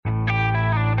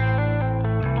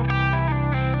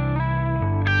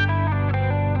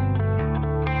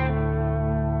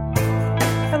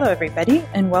everybody,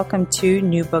 and welcome to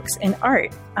New Books in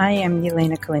Art. I am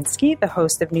Yelena Kalinsky, the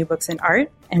host of New Books in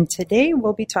Art, and today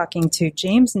we'll be talking to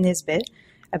James Nisbet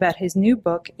about his new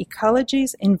book,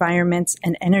 Ecologies, Environments,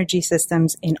 and Energy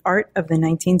Systems in Art of the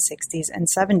 1960s and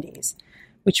 70s,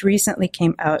 which recently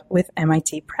came out with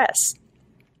MIT Press.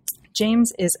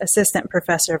 James is Assistant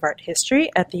Professor of Art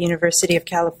History at the University of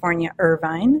California,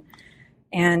 Irvine,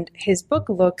 and his book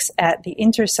looks at the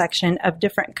intersection of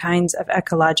different kinds of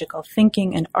ecological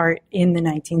thinking and art in the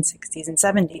 1960s and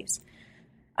 70s.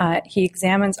 He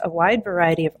examines a wide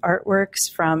variety of artworks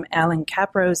from Alan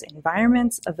Capro's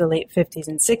environments of the late 50s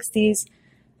and 60s,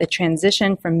 the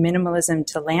transition from minimalism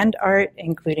to land art,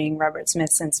 including Robert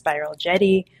Smithson's Spiral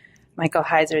Jetty, Michael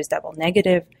Heiser's Double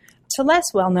Negative, to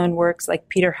less well-known works like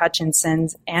Peter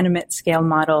Hutchinson's animate scale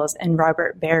models and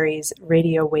Robert Barry's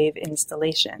radio wave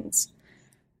installations.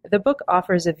 The book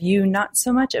offers a view not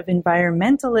so much of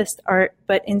environmentalist art,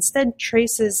 but instead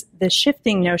traces the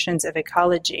shifting notions of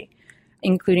ecology,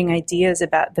 including ideas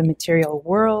about the material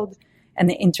world and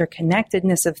the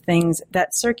interconnectedness of things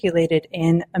that circulated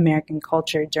in American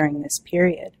culture during this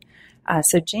period.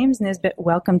 So James Nisbet,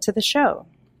 welcome to the show.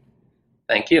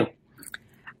 Thank you.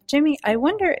 Jimmy, I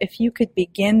wonder if you could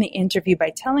begin the interview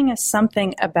by telling us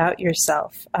something about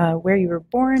yourself, where you were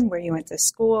born, where you went to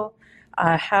school,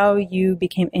 how you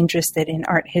became interested in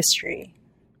art history.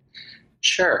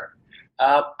 Sure.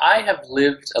 I have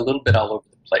lived a little bit all over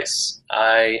the place.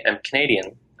 I am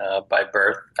Canadian by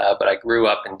birth, but I grew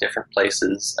up in different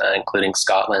places, including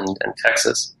Scotland and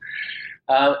Texas.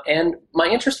 And my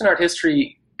interest in art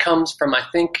history comes from, I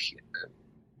think,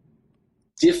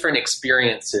 different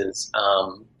experiences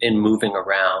in moving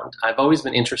around. I've always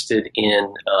been interested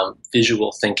in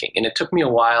visual thinking, and it took me a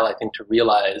while, I think, to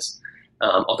realize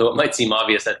although it might seem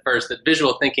obvious at first, that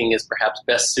visual thinking is perhaps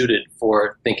best suited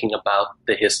for thinking about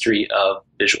the history of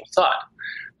visual thought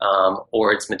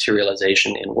or its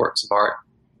materialization in works of art.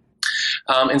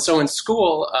 And so in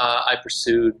school, I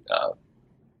pursued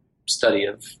study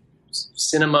of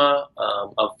cinema,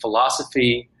 of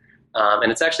philosophy,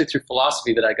 and it's actually through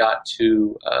philosophy that I got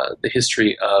to the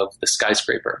history of the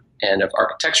skyscraper and of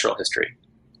architectural history.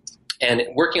 And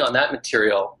working on that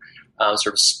material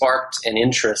sort of sparked an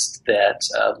interest that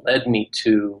led me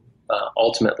to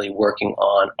ultimately working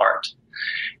on art.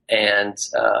 And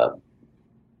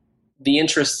the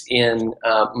interest in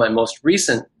my most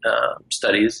recent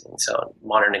studies, and so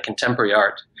modern and contemporary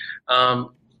art,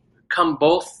 come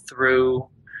both through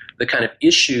the kind of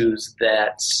issues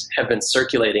that have been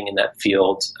circulating in that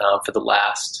field for the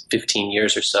last 15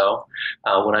 years or so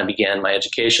when I began my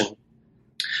education.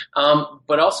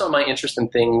 But also my interest in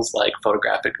things like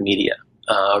photographic media,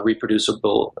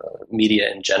 reproducible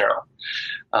media in general,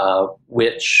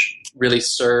 which really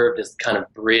served as kind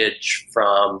of bridge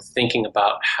from thinking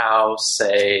about how,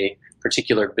 say,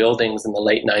 particular buildings in the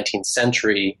late 19th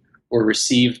century were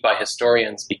received by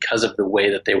historians because of the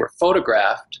way that they were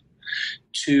photographed,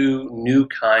 to new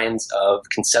kinds of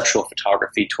conceptual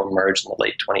photography to emerge in the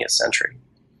late 20th century.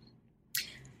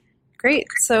 Great.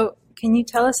 So can you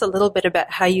tell us a little bit about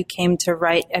how you came to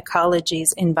write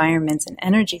Ecologies, Environments, and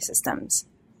Energy Systems?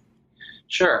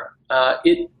 Sure.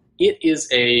 It is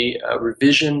a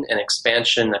revision and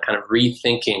expansion, a kind of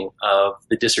rethinking of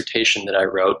the dissertation that I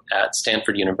wrote at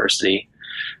Stanford University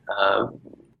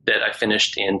that I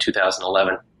finished in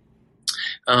 2011.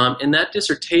 And that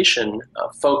dissertation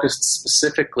focused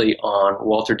specifically on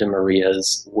Walter de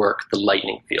Maria's work, The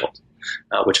Lightning Field,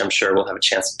 which I'm sure we'll have a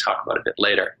chance to talk about a bit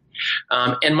later.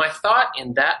 And my thought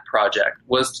in that project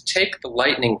was to take the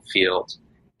lightning field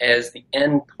as the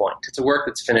end point. It's a work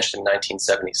that's finished in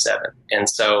 1977. And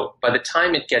so by the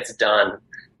time it gets done,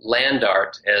 land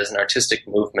art as an artistic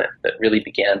movement that really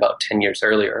began about 10 years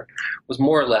earlier was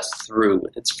more or less through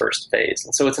with its first phase.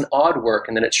 And so it's an odd work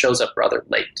in that it shows up rather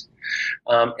late.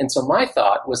 And so my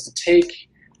thought was to take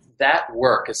that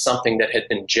work as something that had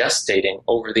been gestating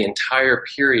over the entire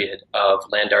period of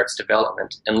land art's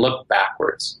development and look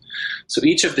backwards. So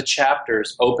each of the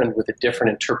chapters opened with a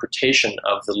different interpretation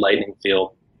of the lightning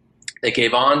field. They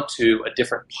gave on to a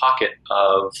different pocket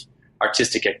of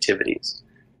artistic activities,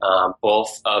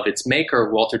 both of its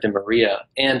maker, Walter de Maria,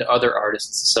 and other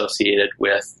artists associated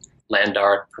with land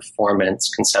art,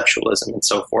 performance, conceptualism, and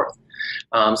so forth.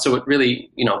 So it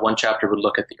really, one chapter would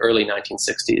look at the early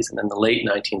 1960s and then the late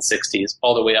 1960s,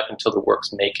 all the way up until the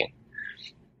work's making.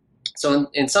 So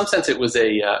in some sense, it was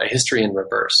a history in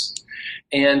reverse.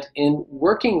 And in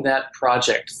working that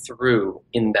project through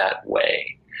in that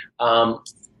way,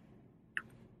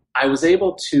 I was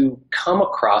able to come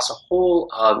across a whole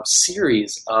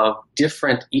series of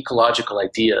different ecological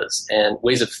ideas and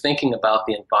ways of thinking about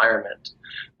the environment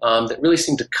that really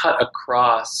seem to cut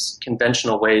across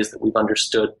conventional ways that we've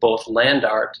understood both land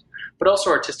art, but also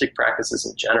artistic practices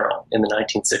in general in the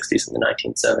 1960s and the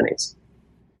 1970s.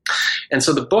 And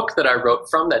so the book that I wrote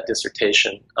from that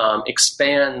dissertation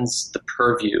expands the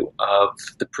purview of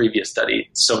the previous study.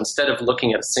 So instead of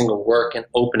looking at a single work and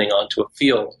opening onto a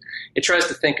field, it tries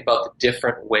to think about the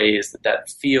different ways that that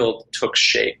field took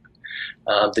shape,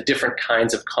 the different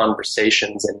kinds of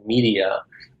conversations and media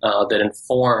that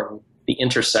inform the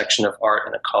intersection of art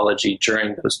and ecology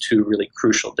during those two really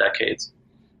crucial decades.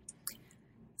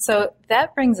 So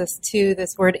that brings us to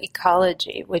this word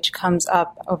ecology, which comes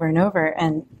up over and over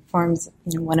and forms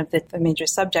one of the major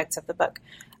subjects of the book.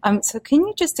 So can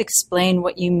you just explain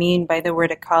what you mean by the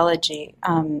word ecology,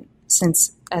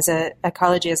 since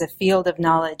ecology is a field of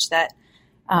knowledge that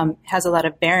has a lot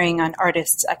of bearing on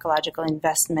artists' ecological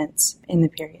investments in the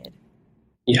period?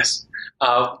 Yes.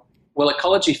 Well,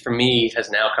 ecology for me has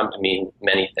now come to mean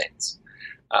many things.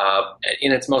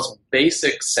 In its most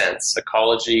basic sense,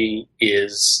 ecology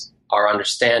is our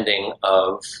understanding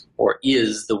of, or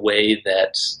is the way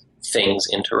that things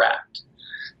interact,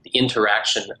 the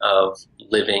interaction of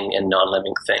living and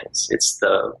non-living things. It's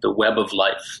the web of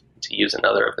life, to use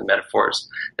another of the metaphors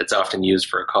that's often used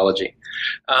for ecology.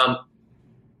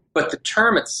 But the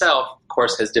term itself, of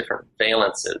course, has different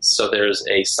valences. So there's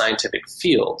a scientific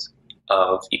field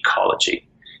of ecology.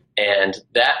 And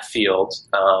that field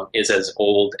is as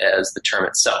old as the term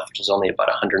itself, which is only about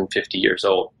 150 years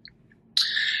old.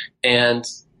 And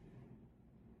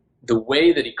the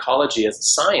way that ecology as a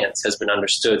science has been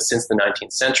understood since the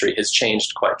 19th century has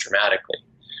changed quite dramatically.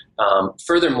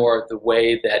 Furthermore, the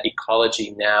way that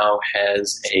ecology now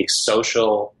has a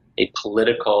social, a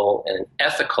political, and an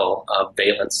ethical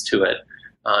valence to it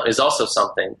is also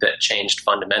something that changed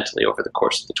fundamentally over the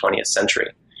course of the 20th century.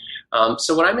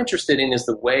 So what I'm interested in is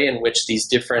the way in which these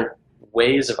different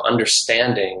ways of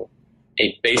understanding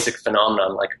a basic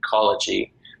phenomenon like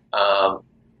ecology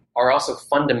are also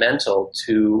fundamental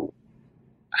to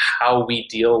how we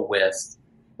deal with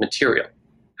material,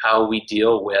 how we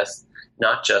deal with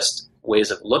not just ways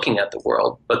of looking at the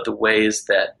world, but the ways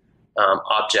that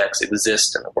objects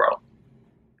exist in the world.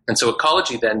 And so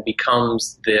ecology then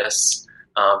becomes this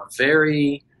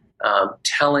very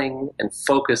telling and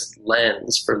focused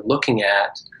lens for looking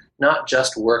at not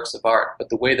just works of art, but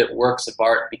the way that works of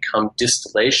art become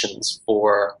distillations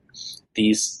for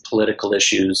these political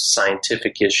issues,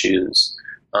 scientific issues,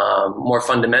 more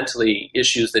fundamentally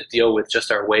issues that deal with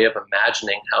just our way of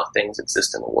imagining how things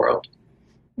exist in the world.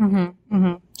 Mm-hmm,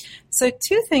 mm-hmm. So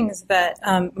two things that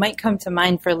might come to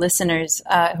mind for listeners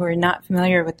who are not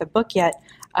familiar with the book yet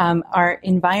are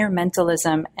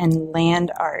environmentalism and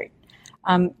land art.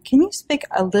 Can you speak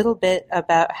a little bit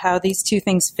about how these two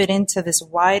things fit into this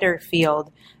wider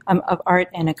field of art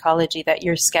and ecology that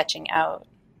you're sketching out?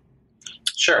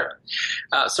 Sure.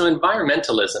 So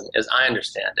environmentalism, as I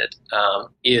understand it,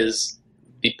 is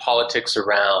the politics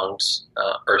around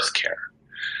earth care,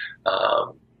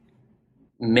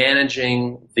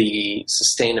 managing the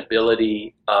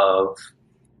sustainability of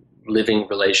living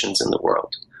relations in the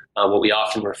world, what we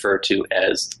often refer to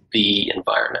as the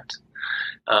environment.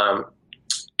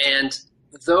 And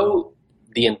though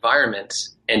the environment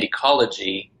and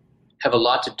ecology have a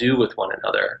lot to do with one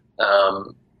another,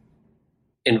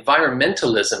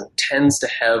 environmentalism tends to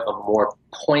have a more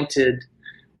pointed,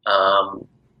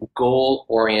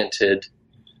 goal-oriented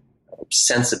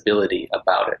sensibility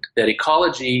about it that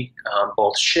ecology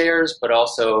both shares but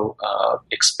also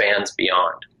expands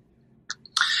beyond.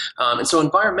 And so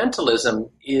environmentalism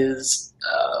is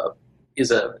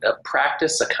a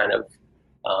practice, a kind of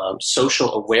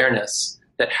social awareness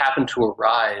that happened to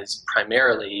arise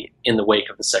primarily in the wake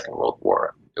of the Second World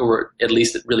War, or at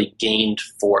least it really gained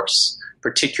force,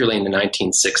 particularly in the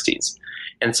 1960s.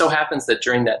 And so happens that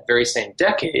during that very same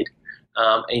decade,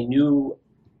 a new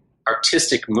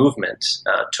artistic movement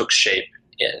took shape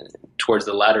towards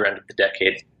the latter end of the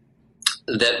decade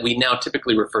that we now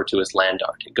typically refer to as land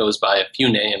art. It goes by a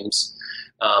few names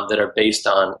that are based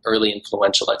on early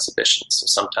influential exhibitions. So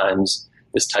sometimes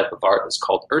this type of art is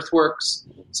called earthworks.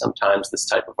 Sometimes this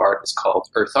type of art is called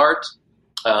earth art.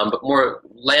 But more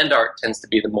land art tends to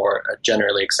be the more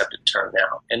generally accepted term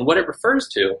now. And what it refers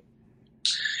to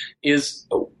is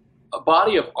a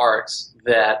body of art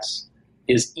that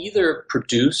is either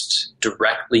produced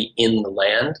directly in the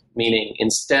land, meaning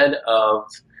instead of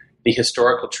the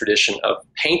historical tradition of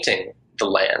painting the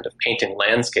land, of painting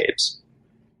landscapes,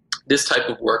 this type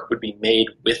of work would be made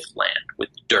with land, with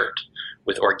dirt,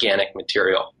 with organic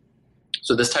material.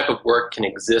 So this type of work can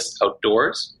exist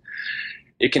outdoors.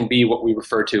 It can be what we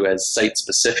refer to as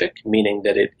site-specific, meaning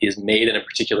that it is made in a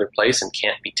particular place and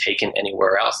can't be taken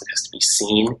anywhere else. It has to be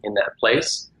seen in that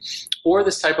place. Or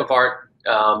this type of art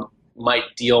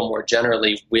might deal more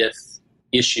generally with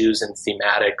issues and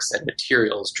thematics and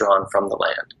materials drawn from the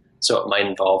land. So it might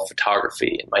involve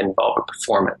photography, it might involve a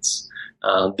performance.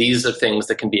 These are things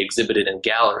that can be exhibited in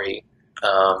gallery,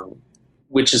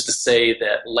 which is to say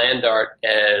that land art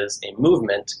as a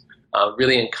movement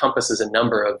really encompasses a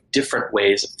number of different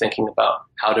ways of thinking about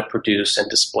how to produce and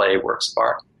display works of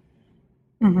art.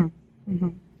 Mm-hmm. Mm-hmm.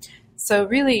 So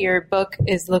really your book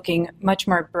is looking much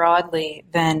more broadly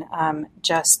than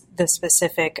just the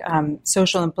specific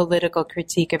social and political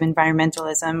critique of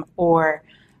environmentalism or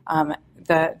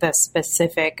the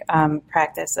specific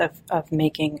practice of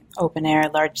making open-air,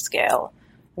 large-scale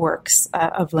works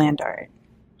of land art.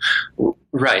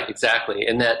 Right, exactly.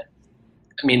 And that,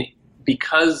 I mean,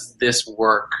 because this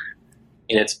work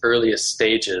in its earliest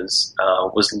stages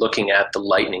was looking at the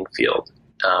lightning field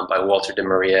by Walter de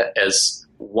Maria as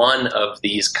one of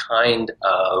these kind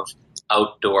of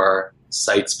outdoor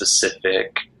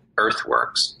site-specific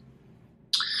earthworks.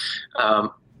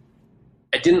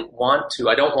 I don't want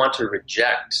to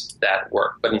reject that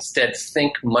work, but instead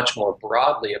think much more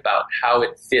broadly about how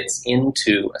it fits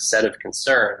into a set of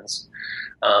concerns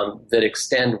that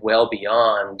extend well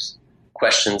beyond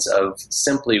questions of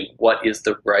simply what is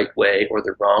the right way or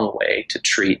the wrong way to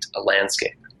treat a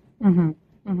landscape. Mm-hmm.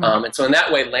 Mm-hmm. And so in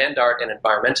that way, land art and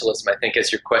environmentalism, I think,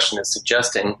 as your question is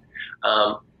suggesting,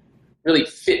 really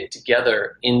fit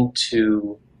together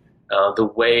into the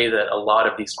way that a lot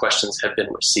of these questions have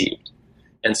been received.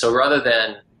 And so rather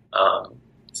than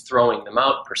throwing them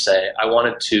out, per se, I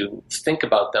wanted to think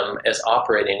about them as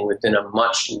operating within a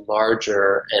much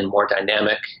larger and more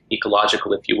dynamic,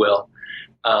 ecological, if you will,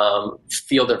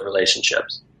 field of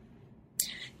relationships.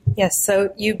 Yes,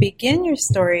 so you begin your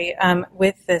story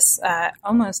with this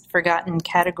almost forgotten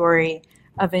category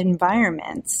of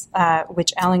environments,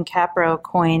 which Alan Caprow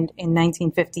coined in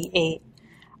 1958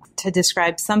 to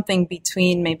describe something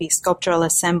between maybe sculptural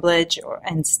assemblage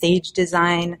and stage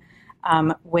design,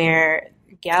 where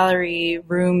gallery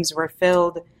rooms were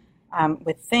filled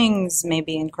with things,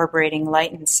 maybe incorporating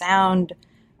light and sound,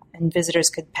 and visitors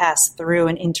could pass through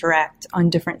and interact on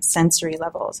different sensory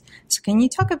levels. So can you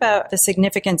talk about the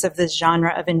significance of this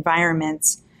genre of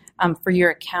environments for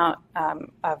your account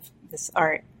of this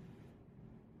art?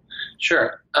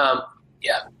 Sure.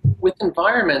 Yeah. With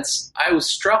environments, I was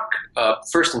struck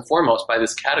first and foremost by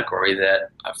this category that,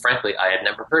 frankly, I had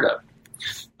never heard of.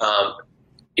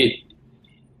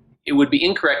 It would be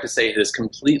incorrect to say it has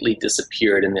completely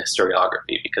disappeared in the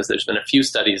historiography, because there's been a few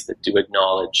studies that do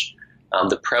acknowledge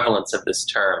the prevalence of this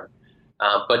term.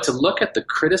 But to look at the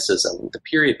criticism, the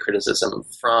period criticism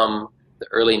from the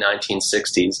early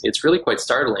 1960s, it's really quite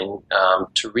startling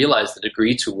to realize the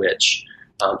degree to which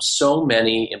so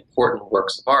many important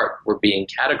works of art were being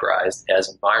categorized as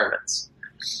environments.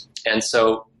 And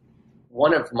so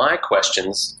one of my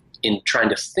questions in trying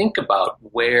to think about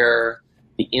where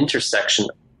the intersection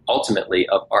ultimately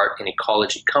of art and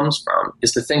ecology comes from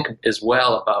is to think as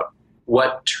well about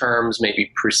what terms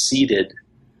maybe preceded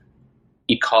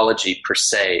ecology per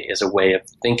se as a way of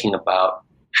thinking about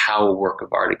how a work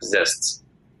of art exists.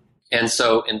 And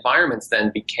so environments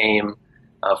then became,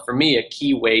 for me, a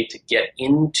key way to get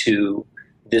into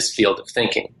this field of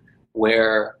thinking,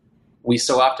 where we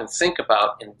so often think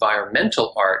about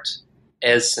environmental art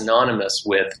as synonymous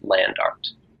with land art,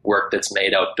 work that's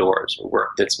made outdoors, or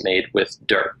work that's made with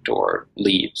dirt or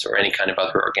leaves or any kind of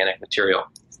other organic material.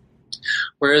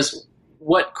 Whereas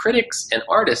what critics and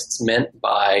artists meant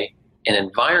by an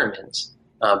environment,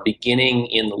 beginning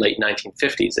in the late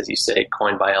 1950s, as you say,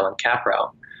 coined by Alan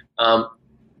Caprow,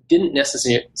 didn't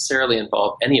necessarily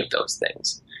involve any of those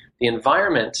things. The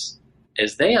environment,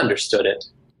 as they understood it,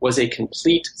 was a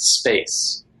complete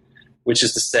space, which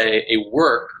is to say a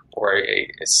work or a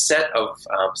set of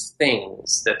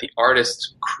things that the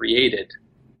artist created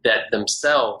that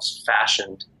themselves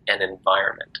fashioned an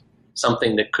environment,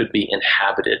 something that could be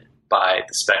inhabited by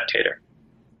the spectator.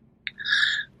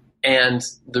 And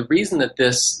the reason that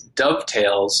this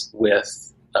dovetails with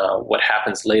what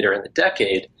happens later in the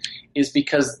decade is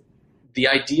because the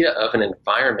idea of an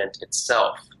environment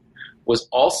itself was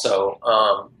also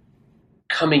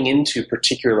coming into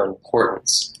particular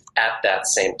importance at that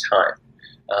same time.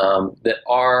 That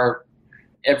our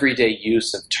everyday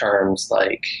use of terms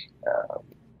like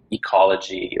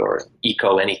ecology or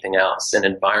eco anything else, and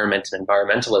environment and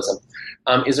environmentalism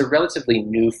is a relatively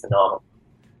new phenomenon.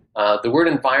 The word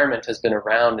environment has been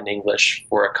around in English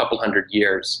for a couple hundred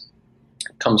years,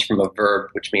 It comes from a verb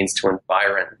which means to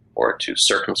environ or to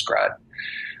circumscribe.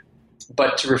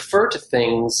 But to refer to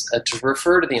things, to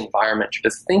refer to the environment, to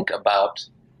think about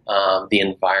the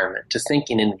environment, to think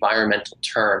in environmental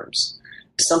terms,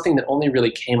 is something that only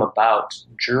really came about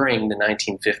during the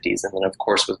 1950s and then, of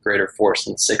course, with greater force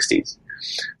in the 60s.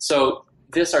 So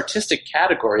this artistic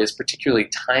category is particularly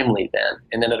timely then,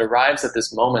 and then it arrives at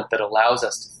this moment that allows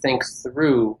us to think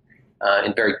through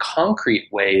in very concrete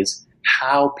ways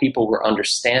how people were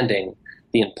understanding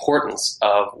the importance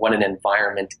of what an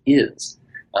environment is.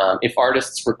 If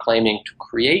artists were claiming to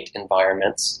create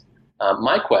environments,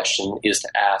 my question is to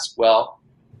ask, well,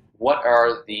 what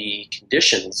are the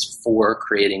conditions for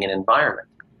creating an environment?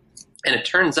 And it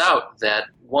turns out that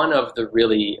one of the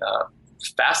really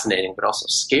fascinating but also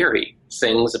scary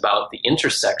things about the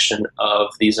intersection of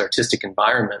these artistic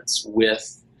environments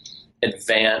with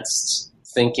advanced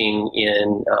thinking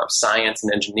in science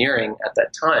and engineering at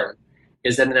that time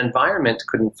is that an environment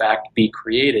could in fact be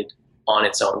created on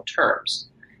its own terms,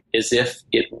 as if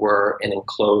it were an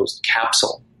enclosed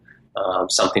capsule,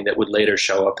 something that would later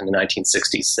show up in the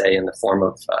 1960s, say, in the form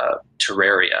of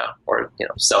terraria or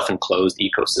self-enclosed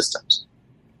ecosystems.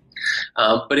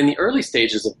 But in the early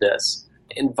stages of this,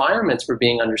 environments were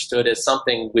being understood as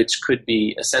something which could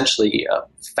be essentially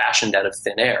fashioned out of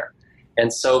thin air.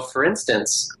 And so, for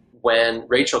instance, when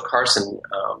Rachel Carson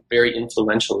very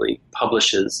influentially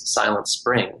publishes Silent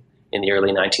Spring in the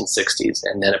early 1960s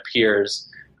and then appears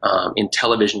in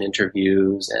television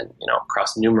interviews and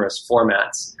across numerous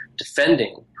formats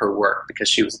defending her work because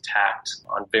she was attacked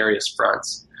on various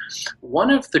fronts, one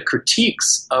of the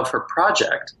critiques of her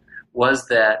project was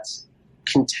that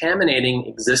contaminating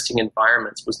existing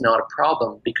environments was not a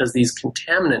problem because these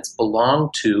contaminants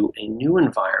belong to a new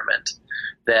environment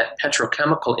that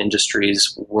petrochemical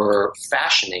industries were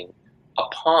fashioning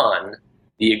upon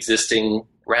the existing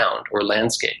ground or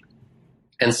landscape.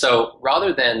 And so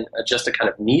rather than just a kind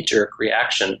of knee-jerk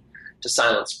reaction to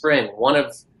Silent Spring, one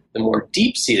of the more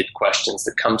deep-seated questions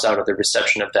that comes out of the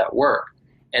reception of that work,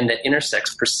 and that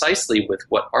intersects precisely with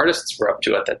what artists were up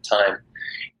to at that time,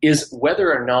 is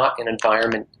whether or not an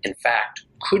environment, in fact,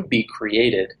 could be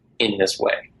created in this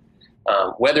way.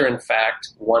 Whether, in fact,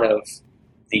 one of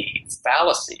the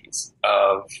fallacies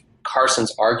of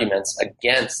Carson's arguments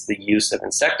against the use of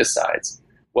insecticides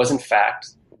was, in fact,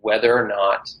 whether or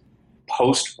not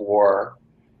post-war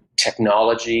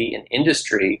technology and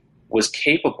industry was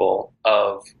capable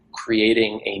of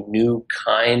creating a new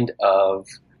kind of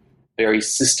very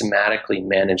systematically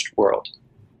managed world.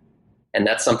 And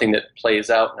that's something that plays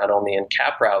out not only in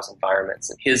Caprow's environments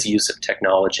and his use of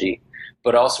technology,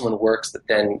 but also in works that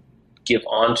then give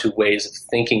on to ways of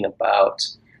thinking about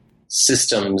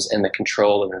systems and the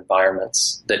control of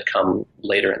environments that come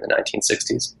later in the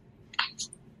 1960s.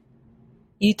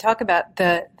 You talk about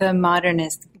the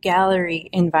modernist gallery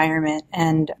environment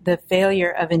and the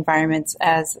failure of environments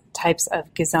as types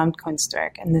of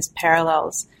Gesamtkunstwerk, and this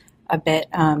parallels a bit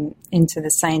into the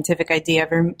scientific idea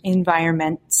of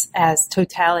environments as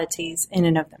totalities in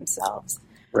and of themselves.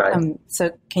 Right.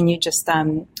 So can you just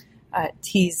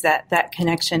tease that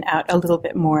connection out a little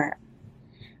bit more?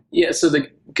 Yeah, so the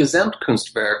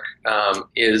Gesamtkunstwerk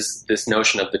is this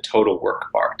notion of the total work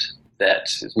of art that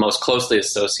is most closely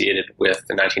associated with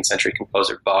the 19th century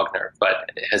composer Wagner,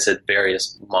 but has had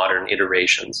various modern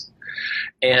iterations.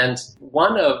 And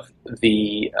one of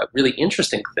the really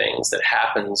interesting things that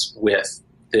happens with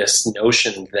this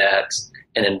notion that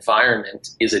an environment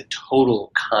is a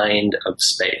total kind of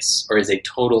space or is a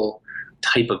total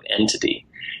type of entity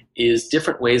is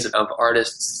different ways of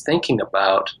artists thinking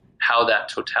about how that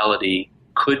totality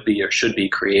could be or should be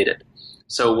created.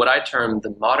 So what I term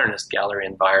the modernist gallery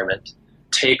environment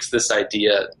takes this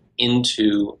idea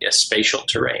into a spatial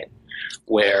terrain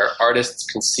where artists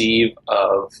conceive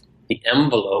of the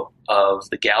envelope of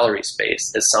the gallery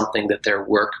space as something that their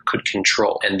work could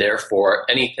control. And therefore,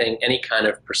 any kind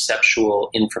of perceptual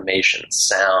information,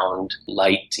 sound,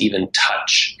 light, even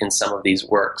touch in some of these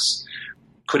works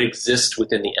could exist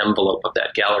within the envelope of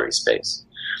that gallery space.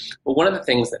 But one of the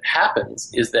things that happens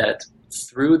is that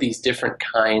through these different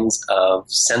kinds of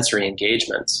sensory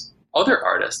engagements, other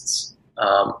artists,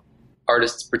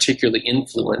 artists particularly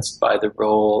influenced by the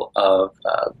role of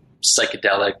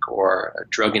psychedelic or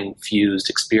drug-infused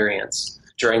experience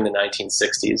during the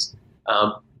 1960s,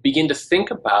 begin to think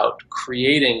about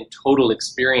creating total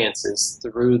experiences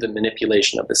through the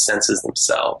manipulation of the senses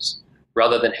themselves.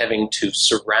 Rather than having to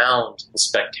surround the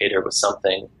spectator with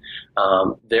something,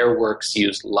 their works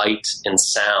use light and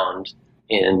sound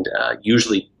in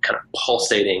usually kind of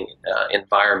pulsating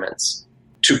environments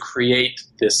to create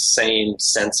this same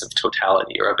sense of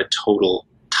totality or of a total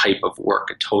type of work,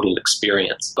 a total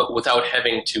experience, but without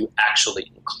having to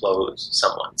actually enclose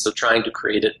someone. So trying to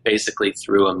create it basically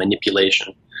through a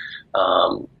manipulation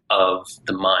of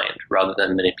the mind rather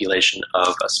than manipulation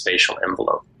of a spatial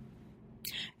envelope.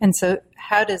 And so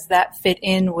how does that fit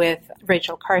in with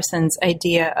Rachel Carson's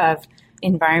idea of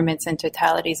environments and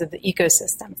totalities of the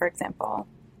ecosystem, for example?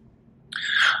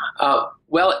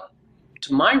 Well,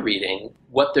 to my reading,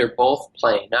 what they're both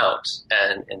playing out,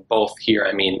 and both here,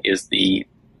 I mean, is the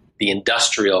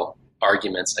industrial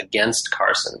arguments against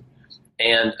Carson,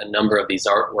 and a number of these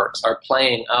artworks are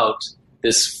playing out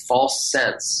this false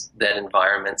sense that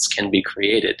environments can be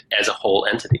created as a whole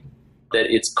entity.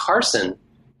 That it's Carson,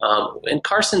 and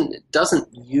Carson doesn't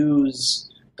use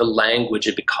the language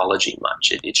of ecology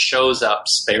much. It shows up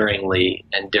sparingly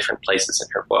in different places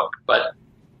in her book. But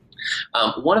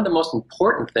one of the most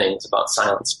important things about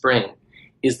Silent Spring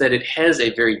is that it has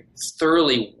a very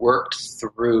thoroughly worked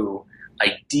through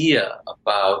idea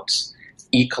about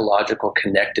ecological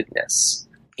connectedness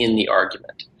in the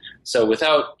argument. So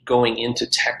without going into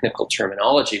technical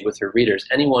terminology with her readers,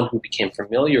 anyone who became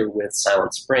familiar with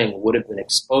Silent Spring would have been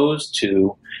exposed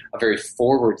to a very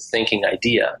forward-thinking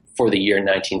idea for the year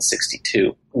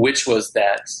 1962, which was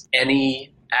that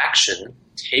any action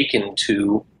taken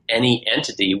to any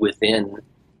entity within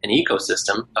an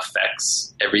ecosystem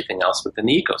affects everything else within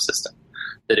the ecosystem.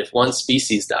 That if one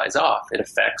species dies off, it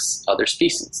affects other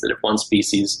species. That if one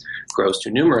species grows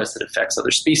too numerous, it affects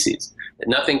other species. That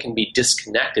nothing can be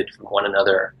disconnected from one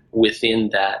another within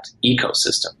that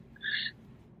ecosystem.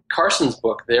 Carson's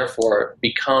book, therefore,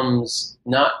 becomes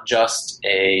not just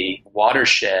a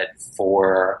watershed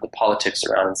for the politics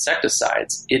around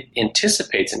insecticides. It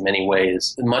anticipates in many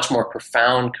ways the much more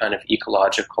profound kind of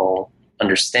ecological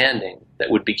understanding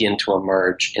that would begin to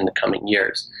emerge in the coming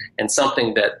years, and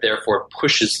something that therefore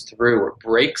pushes through or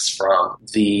breaks from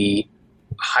the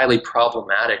highly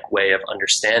problematic way of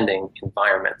understanding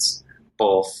environments,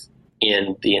 both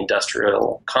in the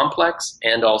industrial complex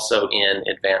and also in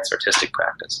advanced artistic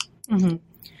practice. Mm-hmm.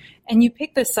 And you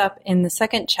pick this up in the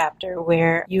second chapter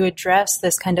where you address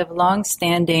this kind of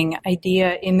long-standing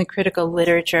idea in the critical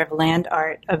literature of land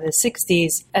art of the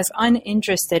 60s as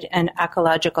uninterested in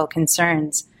ecological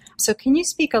concerns. So can you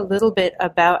speak a little bit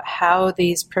about how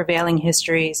these prevailing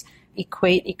histories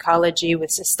equate ecology with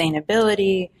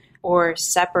sustainability or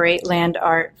separate land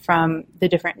art from the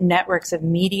different networks of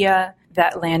media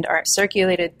that land art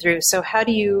circulated through? So how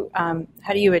do you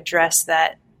address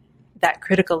that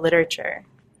critical literature?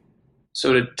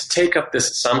 So to take up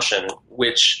this assumption,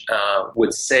 which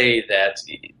would say that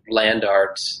land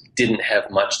art didn't have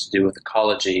much to do with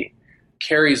ecology,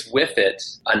 carries with it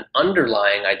an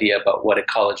underlying idea about what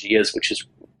ecology is, which is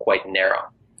quite narrow.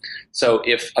 So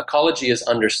if ecology is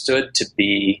understood to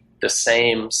be the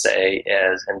same, say,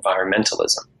 as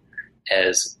environmentalism,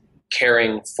 as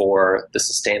caring for the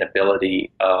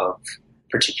sustainability of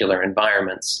particular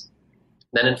environments,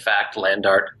 then in fact land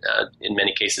art in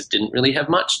many cases didn't really have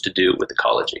much to do with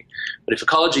ecology. But if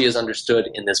ecology is understood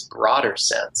in this broader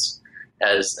sense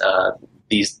as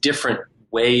these different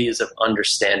ways of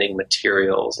understanding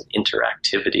materials and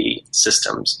interactivity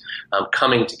systems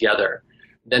coming together,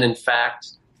 then in fact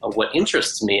what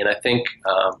interests me, and I think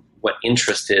what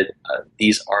interested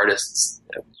these artists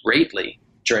greatly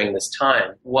during this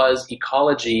time, was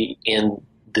ecology in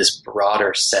this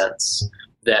broader sense,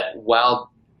 that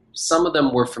while some of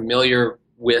them were familiar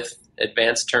with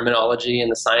advanced terminology in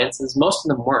the sciences, most of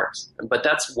them weren't. But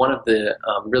that's one of the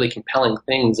really compelling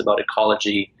things about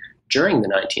ecology during the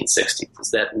 1960s, is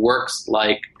that works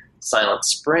like Silent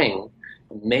Spring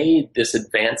made this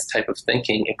advanced type of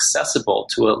thinking accessible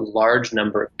to a large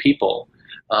number of people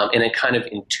in a kind of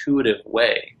intuitive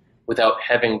way, without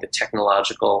having the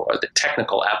technological or the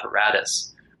technical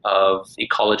apparatus of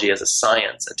ecology as a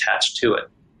science attached to it.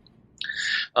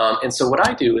 And so what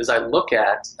I do is I look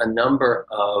at a number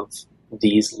of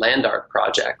these land art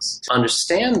projects to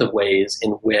understand the ways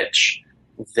in which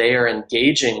they are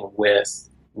engaging with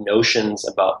notions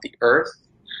about the earth,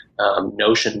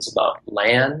 notions about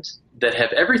land that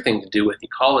have everything to do with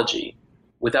ecology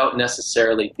without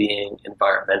necessarily being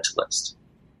environmentalist.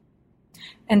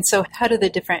 And so how do the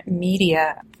different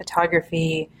media,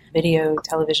 photography, video,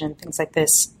 television, things like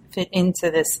this, fit into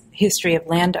this history of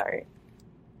land art?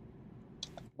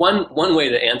 One way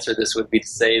to answer this would be to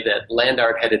say that land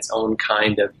art had its own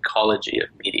kind of ecology of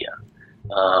media.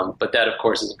 But that, of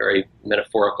course, is a very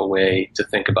metaphorical way to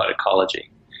think about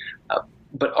ecology.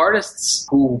 But artists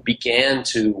who began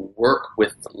to work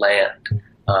with the land,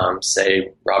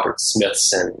 say Robert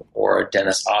Smithson or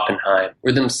Dennis Oppenheim,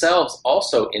 were themselves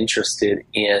also interested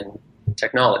in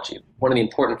technology. One of the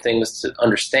important things to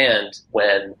understand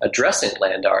when addressing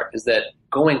land art is that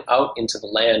going out into the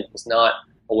land was not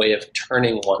a way of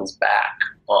turning one's back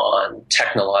on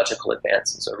technological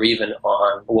advances or even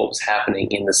on what was happening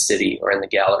in the city or in the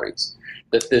galleries.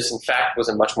 That this, in fact, was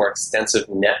a much more extensive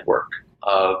network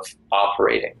of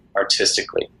operating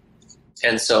artistically.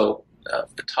 And so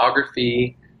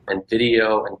photography and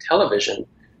video and television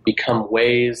become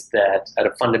ways that, at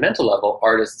a fundamental level,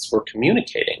 artists were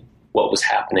communicating what was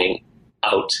happening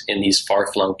out in these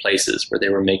far-flung places where they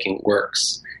were making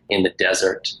works in the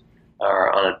desert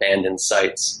or on abandoned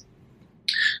sites.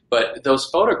 But those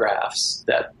photographs,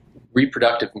 that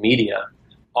reproductive media,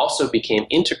 also became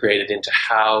integrated into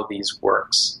how these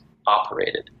works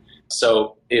operated.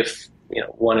 So if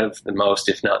one of the most,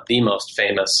 if not the most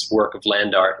famous work of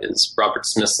land art is Robert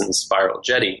Smithson's Spiral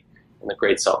Jetty in the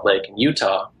Great Salt Lake in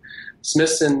Utah.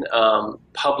 Smithson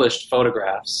published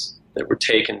photographs that were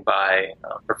taken by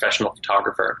a professional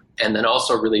photographer and then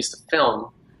also released a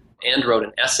film and wrote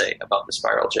an essay about the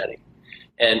Spiral Jetty.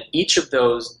 And each of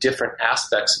those different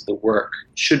aspects of the work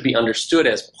should be understood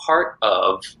as part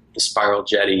of the Spiral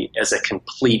Jetty as a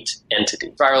complete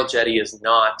entity. Spiral Jetty is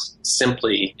not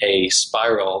simply a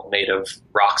spiral made of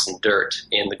rocks and dirt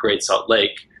in the Great Salt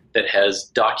Lake that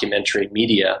has documentary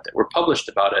media that were published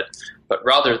about it, but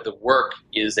rather the work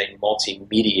is a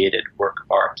multi-mediated work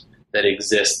of art that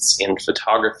exists in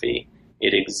photography,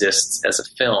 it exists as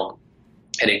a film,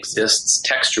 it exists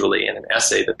textually in an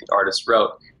essay that the artist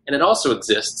wrote, and it also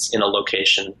exists in a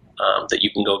location that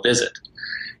you can go visit.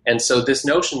 And so this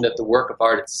notion that the work of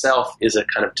art itself is a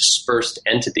kind of dispersed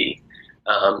entity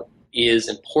is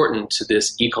important to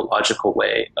this ecological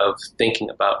way of thinking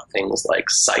about things like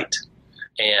sight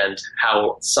and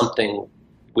how something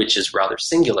which is rather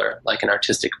singular, like an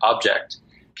artistic object,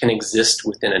 can exist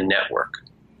within a network.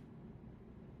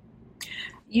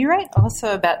 You write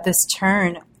also about this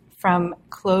turn from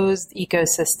closed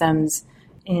ecosystems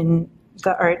in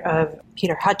the art of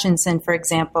Peter Hutchinson, for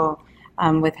example,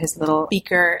 with his little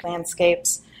beaker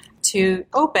landscapes, to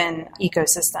open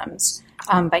ecosystems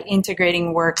by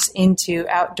integrating works into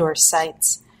outdoor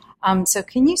sites. So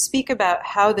can you speak about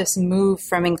how this move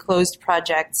from enclosed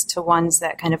projects to ones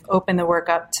that kind of open the work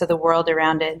up to the world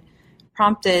around it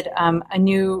prompted a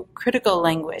new critical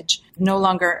language, no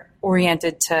longer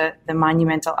oriented to the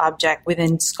monumental object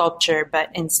within sculpture, but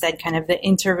instead kind of the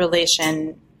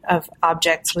interrelation of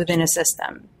objects within a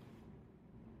system?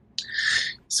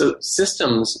 So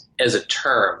systems as a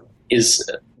term is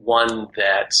one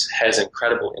that has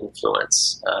incredible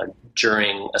influence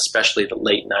during especially the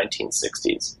late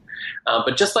 1960s.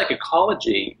 But just like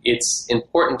ecology, it's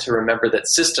important to remember that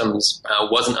systems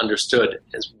wasn't understood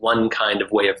as one kind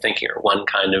of way of thinking or one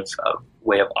kind of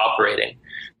way of operating,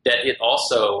 that it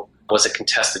also was a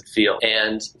contested field.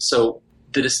 And so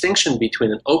the distinction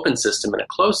between an open system and a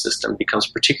closed system becomes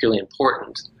particularly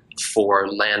important for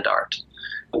land art.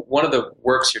 One of the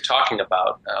works you're talking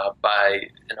about by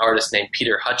an artist named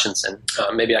Peter Hutchinson,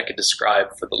 maybe I could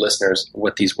describe for the listeners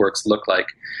what these works look like,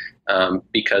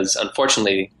 because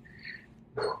unfortunately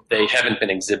they haven't been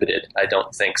exhibited, I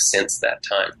don't think, since that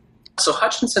time. So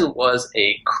Hutchinson was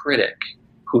a critic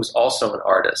who's also an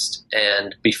artist,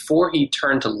 and before he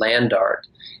turned to land art,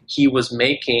 he was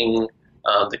making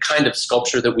the kind of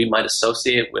sculpture that we might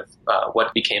associate with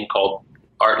what became called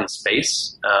art in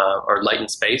space or light in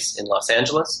space in Los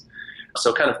Angeles.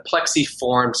 So kind of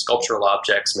plexi-formed sculptural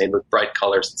objects made with bright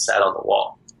colors that sat on the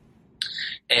wall.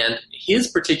 And his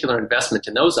particular investment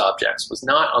in those objects was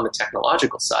not on the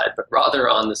technological side, but rather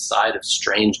on the side of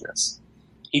strangeness.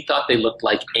 He thought they looked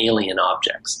like alien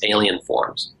objects, alien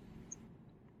forms.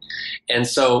 And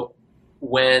so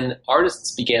when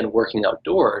artists began working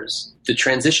outdoors, the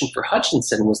transition for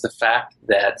Hutchinson was the fact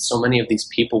that so many of these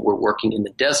people were working in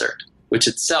the desert, which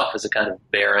itself is a kind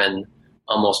of barren,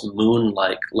 almost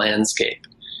moon-like landscape.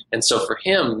 And so for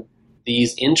him,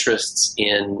 these interests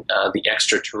in the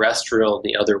extraterrestrial,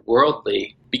 the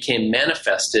otherworldly, became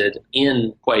manifested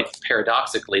in, quite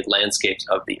paradoxically, landscapes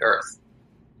of the Earth.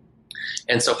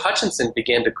 And so Hutchinson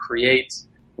began to create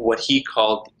what he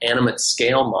called animate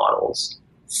scale models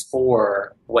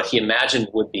for what he imagined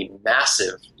would be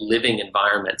massive living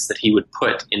environments that he would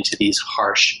put into these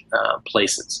harsh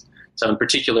places. So in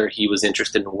particular, he was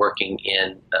interested in working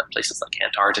in places like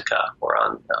Antarctica or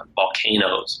on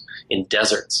volcanoes, in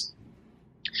deserts.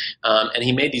 And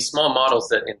he made these small models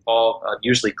that involve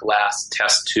usually glass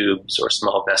test tubes or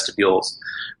small vestibules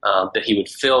that he would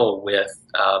fill with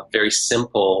very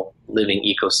simple living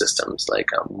ecosystems like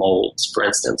molds, for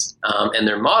instance. And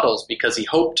they're models because he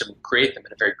hoped to create them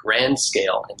at a very grand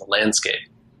scale in the landscape.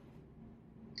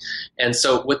 And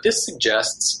so what this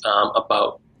suggests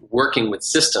about working with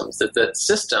systems, that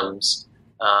systems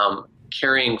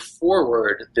carrying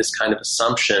forward this kind of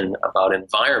assumption about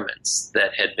environments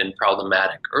that had been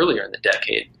problematic earlier in the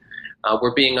decade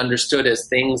were being understood as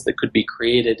things that could be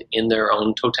created in their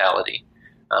own totality,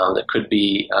 that could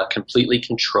be completely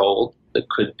controlled, that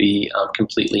could be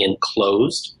completely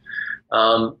enclosed.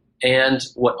 And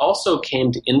what also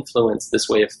came to influence this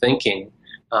way of thinking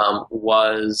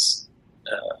was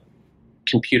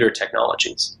computer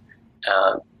technologies,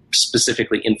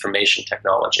 specifically information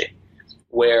technology,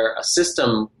 where a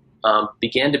system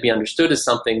began to be understood as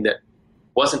something that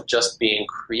wasn't just being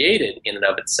created in and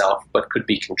of itself, but could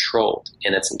be controlled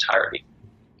in its entirety.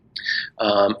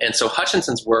 And so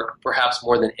Hutchinson's work, perhaps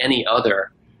more than any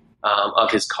other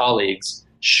of his colleagues,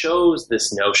 shows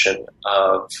this notion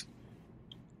of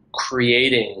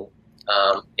creating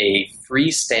a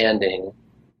freestanding,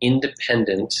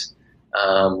 independent,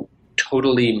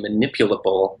 totally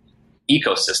manipulable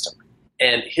ecosystem.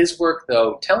 And his work,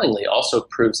 though, tellingly also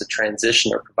proves a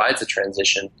transition, or provides a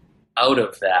transition out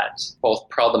of that both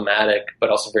problematic but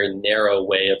also very narrow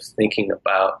way of thinking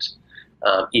about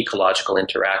ecological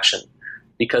interaction.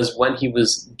 Because when he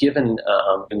was given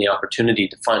the opportunity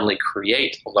to finally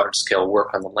create a large-scale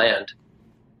work on the land,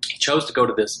 he chose to go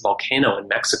to this volcano in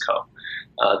Mexico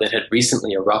that had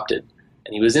recently erupted.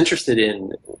 And he was interested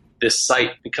in this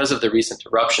site because of the recent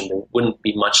eruption. There wouldn't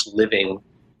be much living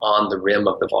on the rim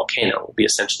of the volcano. It would be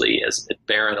essentially as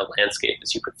barren a landscape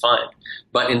as you could find.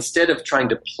 But instead of trying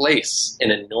to place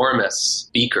an enormous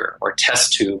beaker or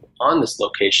test tube on this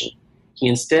location, he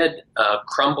instead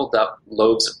crumbled up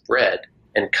loaves of bread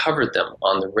and covered them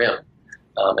on the rim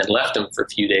and left them for a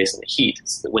few days in the heat.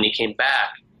 So that when he came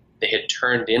back, they had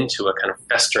turned into a kind of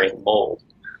festering mold.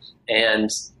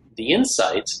 And the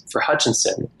insight for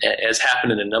Hutchinson, as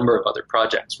happened in a number of other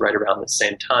projects right around the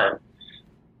same time,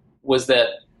 was that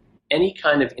any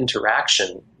kind of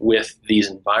interaction with these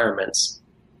environments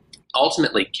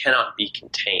ultimately cannot be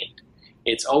contained.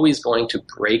 It's always going to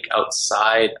break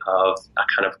outside of a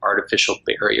kind of artificial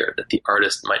barrier that the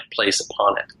artist might place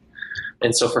upon it.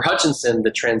 And so for Hutchinson,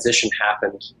 the transition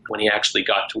happened when he actually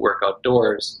got to work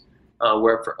outdoors,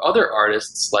 where for other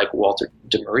artists like Walter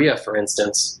de Maria, for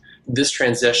instance, this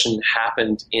transition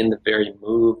happened in the very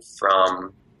move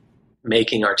from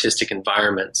making artistic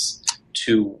environments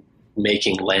to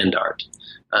making land art.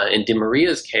 In de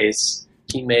Maria's case,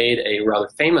 he made a rather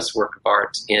famous work of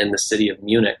art in the city of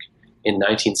Munich in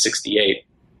 1968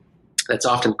 that's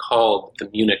often called the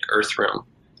Munich Earth Room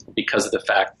because of the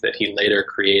fact that he later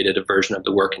created a version of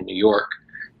the work in New York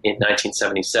in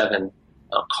 1977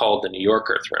 called the New York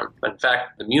Earth Room. In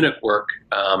fact, the Munich work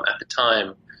at the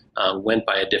time went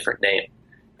by a different name.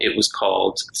 It was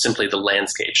called simply the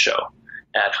Landscape Show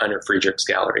at Heiner Friedrich's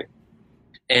gallery.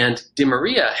 And de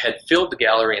Maria had filled the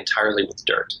gallery entirely with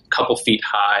dirt, a couple feet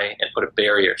high, and put a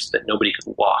barrier so that nobody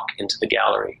could walk into the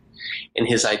gallery. And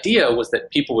his idea was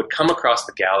that people would come across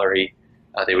the gallery,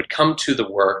 they would come to the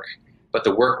work, but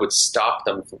the work would stop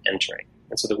them from entering.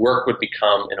 And so the work would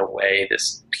become, in a way,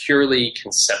 this purely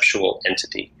conceptual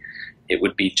entity. It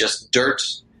would be just dirt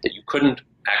that you couldn't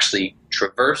actually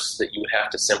traverse, that you would have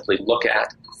to simply look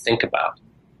at and think about.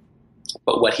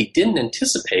 But what he didn't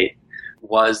anticipate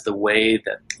was the way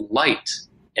that light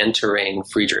entering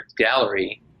Friedrich's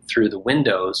gallery through the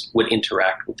windows would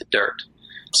interact with the dirt.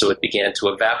 So it began to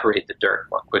evaporate the dirt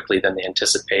more quickly than they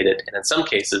anticipated, and in some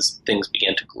cases, things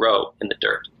began to grow in the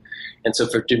dirt. And so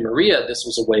for de Maria, this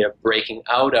was a way of breaking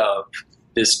out of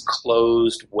this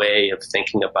closed way of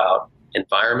thinking about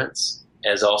environments,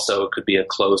 as also it could be a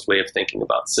closed way of thinking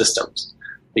about systems,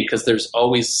 because there's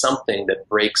always something that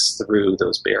breaks through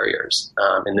those barriers.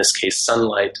 In this case,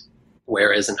 sunlight,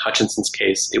 whereas in Hutchinson's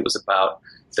case, it was about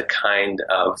the kind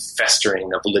of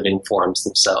festering of living forms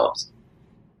themselves.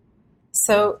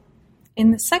 So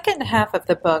in the second half of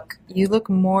the book, you look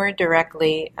more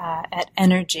directly at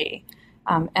energy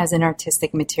as an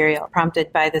artistic material,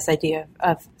 prompted by this idea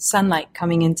of sunlight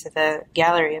coming into the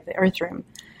gallery of the Earth Room.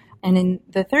 And in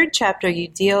the third chapter, you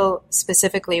deal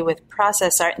specifically with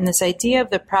process art and this idea of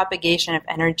the propagation of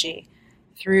energy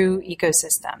through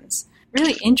ecosystems.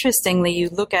 Really interestingly, you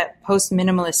look at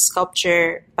post-minimalist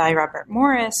sculpture by Robert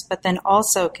Morris, but then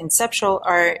also conceptual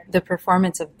art, the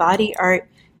performance of body art.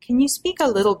 Can you speak a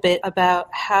little bit about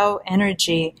how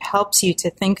energy helps you to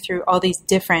think through all these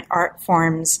different art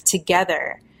forms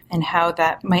together and how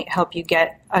that might help you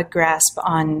get a grasp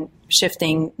on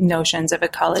shifting notions of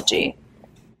ecology?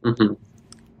 Mm-hmm.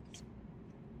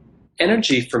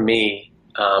 Energy, for me,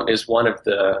 is one of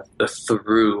the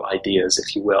through ideas,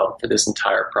 if you will, for this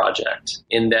entire project,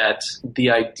 in that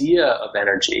the idea of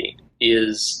energy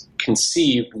is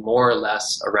conceived more or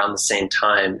less around the same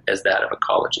time as that of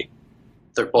ecology.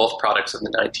 They're both products of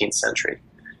the 19th century.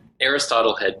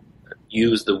 Aristotle had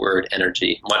used the word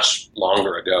energy much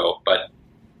longer ago, but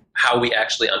how we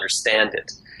actually understand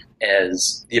it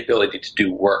as the ability to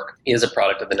do work is a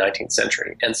product of the 19th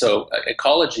century. And so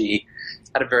ecology,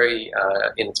 at a very,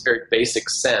 in its very basic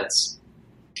sense,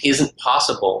 isn't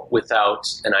possible without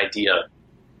an idea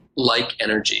like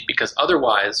energy, because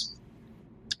otherwise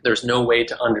there's no way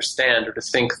to understand or to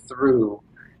think through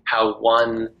how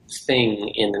one thing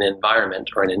in an environment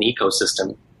or in an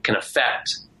ecosystem can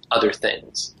affect other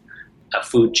things. A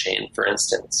food chain, for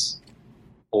instance,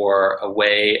 or a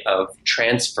way of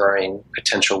transferring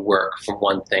potential work from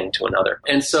one thing to another.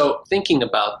 And so thinking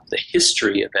about the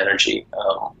history of energy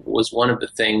was one of the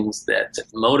things that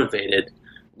motivated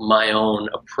my own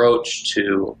approach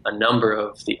to a number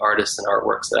of the artists and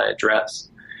artworks that I address.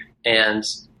 And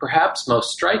perhaps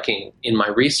most striking in my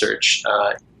research,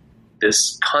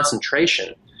 this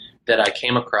concentration that I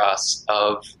came across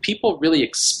of people really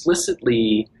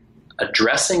explicitly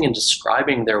addressing and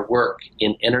describing their work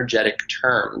in energetic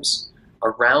terms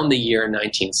around the year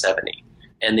 1970.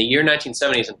 And the year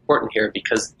 1970 is important here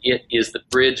because it is the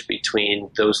bridge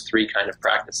between those three kind of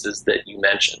practices that you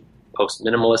mentioned: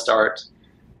 post-minimalist art,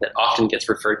 that often gets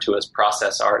referred to as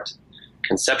process art,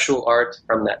 conceptual art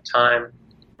from that time,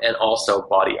 and also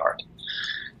body art.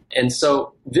 And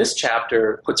so this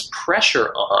chapter puts pressure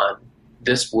on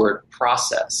this word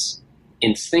process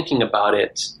in thinking about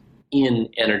it in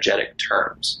energetic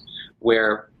terms,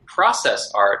 where process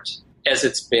art, as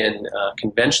it's been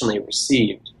conventionally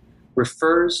received,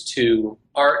 refers to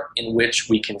art in which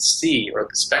we can see, or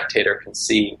the spectator can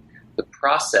see, the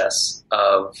process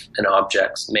of an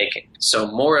object's making. So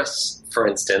Morris, for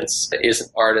instance, is an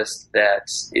artist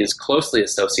that is closely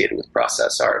associated with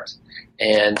process art.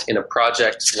 And in a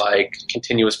project like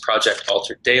Continuous Project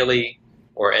Altered Daily,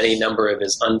 or any number of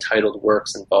his untitled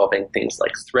works involving things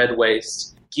like thread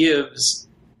waste, gives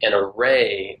an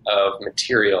array of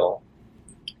material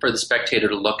for the spectator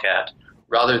to look at,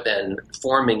 rather than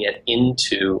forming it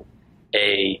into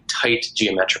a tight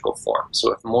geometrical form.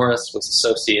 So if Morris was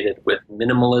associated with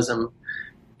minimalism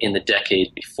in the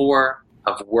decade before,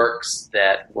 of works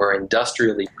that were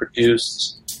industrially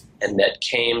produced and that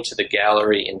came to the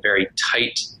gallery in very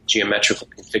tight geometrical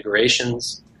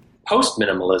configurations,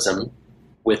 post-minimalism,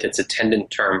 with its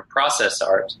attendant term process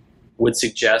art, would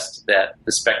suggest that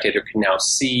the spectator can now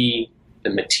see the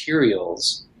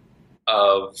materials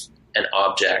of an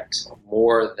object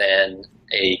more than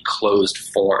a closed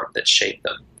form that shaped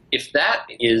them. If that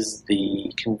is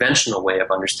the conventional way of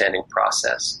understanding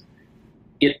process,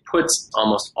 it puts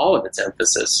almost all of its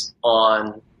emphasis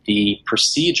on the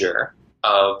procedure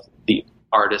of the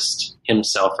artist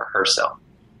himself or herself.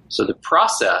 So the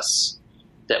process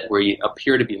that we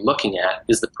appear to be looking at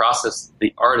is the process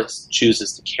the artist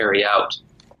chooses to carry out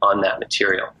on that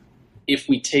material. If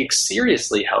we take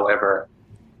seriously, however,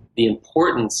 the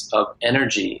importance of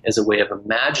energy as a way of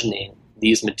imagining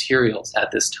these materials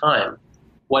at this time,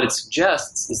 what it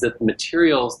suggests is that the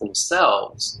materials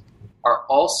themselves are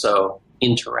also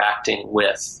interacting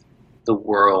with the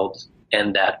world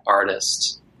and that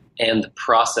artist and the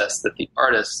process that the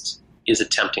artist is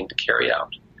attempting to carry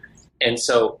out. And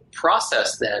so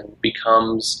process then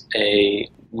becomes a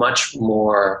much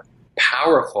more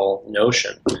powerful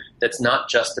notion that's not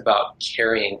just about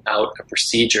carrying out a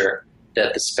procedure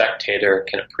that the spectator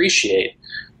can appreciate,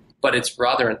 but it's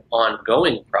rather an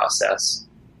ongoing process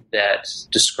that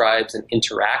describes an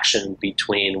interaction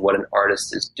between what an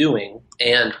artist is doing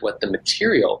and what the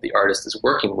material the artist is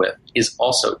working with is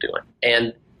also doing.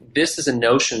 And this is a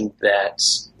notion that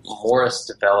Morris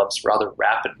develops rather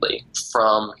rapidly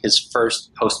from his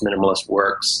first post-minimalist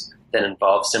works that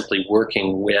involve simply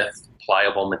working with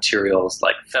pliable materials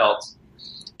like felt,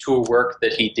 to a work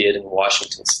that he did in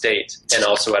Washington State, and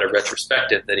also at a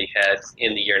retrospective that he had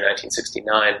in the year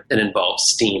 1969 that involved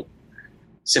steam.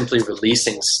 Simply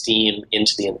releasing steam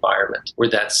into the environment, where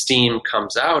that steam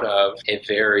comes out of a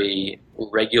very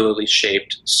regularly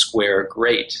shaped square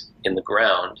grate in the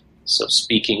ground. So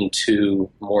speaking to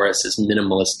Morris's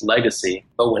minimalist legacy,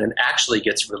 but when it actually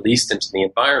gets released into the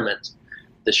environment,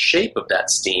 the shape of that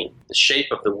steam, the shape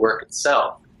of the work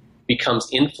itself, becomes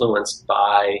influenced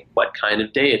by what kind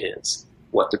of day it is,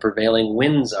 what the prevailing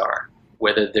winds are,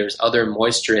 whether there's other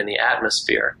moisture in the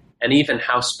atmosphere, and even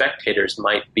how spectators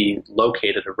might be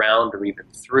located around or even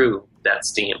through that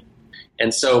steam.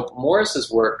 And so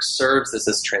Morris's work serves as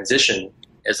this transition,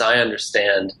 as I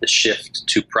understand the shift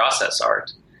to process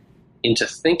art, into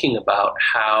thinking about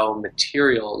how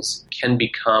materials can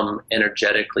become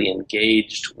energetically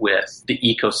engaged with the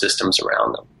ecosystems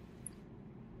around them.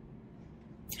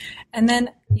 And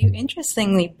then you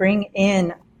interestingly bring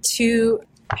in two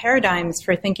paradigms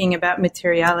for thinking about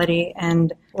materiality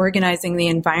and organizing the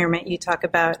environment. You talk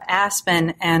about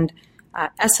Aspen and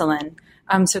Esalen.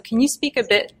 So can you speak a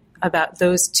bit about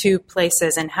those two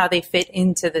places and how they fit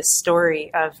into the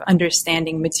story of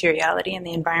understanding materiality in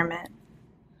the environment?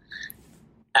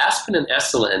 Aspen and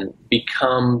Esalen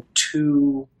become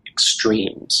two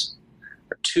extremes,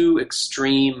 or two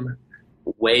extreme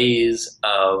ways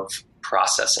of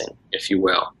processing, if you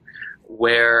will,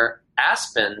 where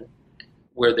Aspen,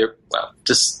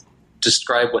 just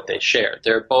describe what they share.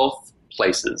 They're both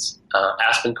places.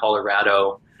 Aspen,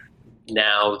 Colorado,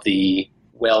 now the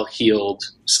well-heeled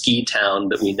ski town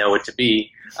that we know it to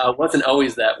be, wasn't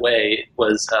always that way. It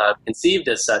was conceived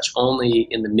as such only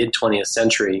in the mid-20th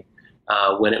century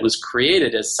when it was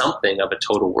created as something of a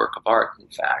total work of art, in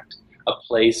fact, a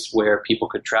place where people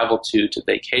could travel to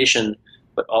vacation,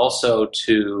 but also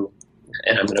to,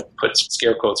 and I'm going to put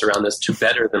scare quotes around this, to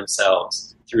better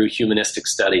themselves through humanistic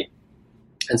study.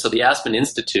 And so the Aspen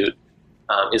Institute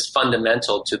is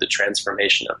fundamental to the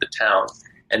transformation of the town.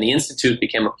 And the Institute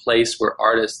became a place where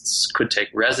artists could take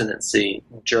residency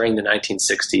during the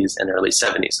 1960s and early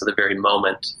 70s, so the very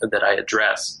moment that I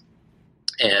address.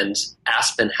 And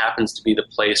Aspen happens to be the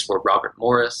place where Robert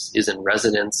Morris is in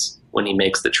residence when he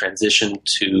makes the transition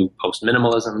to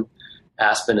post-minimalism.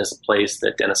 Aspen is a place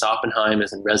that Dennis Oppenheim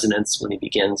is in residence when he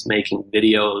begins making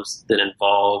videos that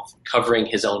involve covering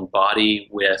his own body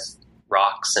with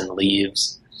rocks and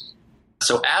leaves.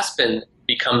 So Aspen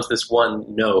becomes this one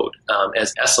node,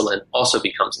 as Esalen also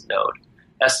becomes a node.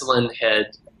 Esalen had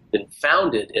been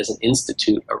founded as an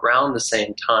institute around the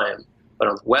same time, but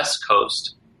on the West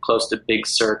Coast, close to Big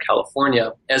Sur,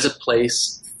 California, as a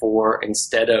place for,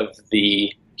 instead of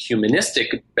the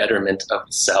humanistic betterment of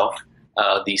the self,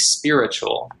 the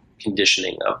spiritual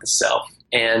conditioning of the self,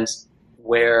 and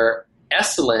where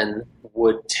Esalen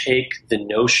would take the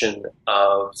notion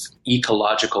of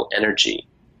ecological energy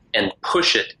and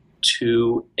push it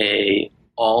to a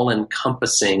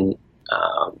all-encompassing,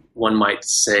 one might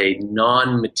say,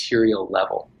 non-material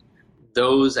level.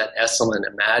 Those at Esalen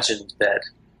imagined that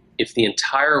if the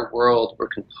entire world were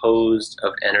composed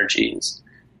of energies,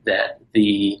 that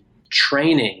the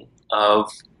training of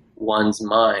one's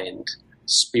mind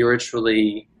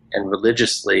spiritually and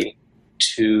religiously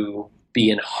to be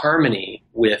in harmony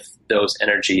with those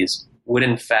energies would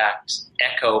in fact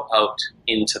echo out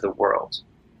into the world.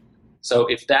 So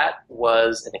if that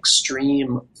was an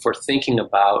extreme for thinking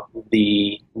about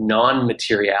the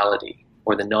non-materiality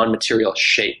or the non-material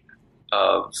shape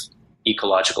of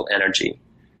ecological energy,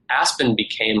 Aspen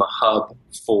became a hub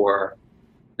for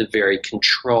the very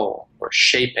control or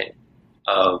shaping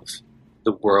of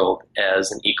the world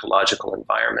as an ecological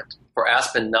environment. For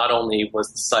Aspen, not only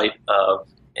was the site of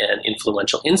an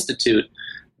influential institute,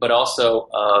 but also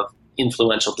of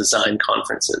influential design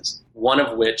conferences, one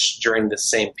of which during the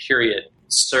same period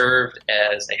served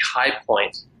as a high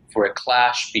point for a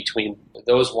clash between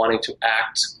those wanting to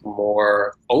act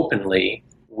more openly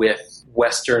with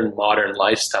Western modern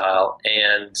lifestyle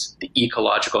and the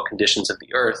ecological conditions of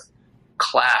the earth,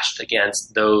 clashed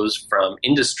against those from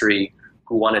industry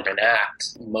who wanted to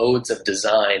enact modes of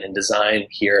design, and design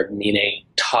here meaning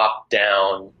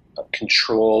top-down,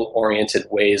 control-oriented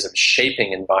ways of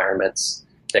shaping environments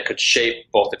that could shape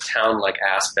both a town like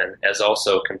Aspen as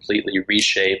also completely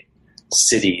reshape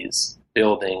cities,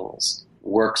 buildings,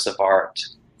 works of art,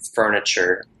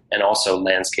 furniture, and also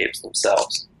landscapes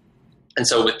themselves. And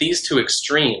so with these two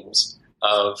extremes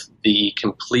of the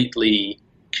completely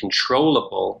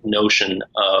controllable notion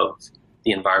of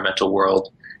the environmental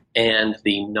world and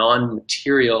the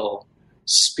non-material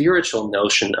spiritual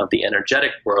notion of the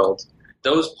energetic world,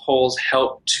 those poles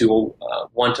help to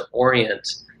want to orient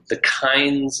the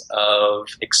kinds of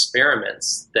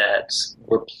experiments that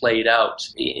were played out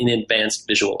in advanced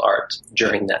visual art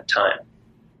during that time.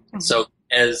 Mm-hmm. So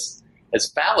as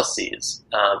fallacies,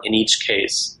 in each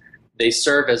case, they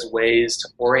serve as ways to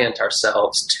orient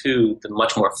ourselves to the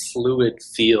much more fluid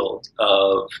field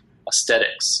of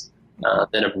aesthetics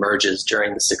that emerges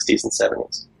during the 60s and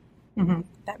 70s. Mm-hmm.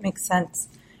 That makes sense.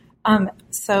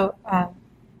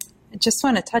 I just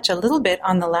want to touch a little bit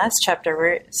on the last chapter.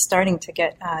 We're starting to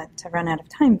get to run out of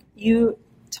time. You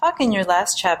talk in your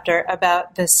last chapter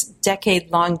about this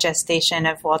decade-long gestation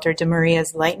of Walter de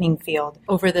Maria's lightning field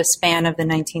over the span of the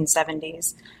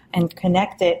 1970s and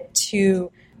connect it to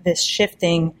this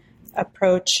shifting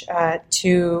approach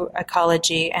to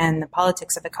ecology and the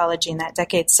politics of ecology in that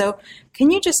decade. So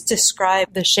can you just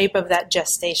describe the shape of that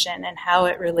gestation and how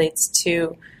it relates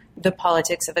to the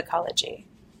politics of ecology?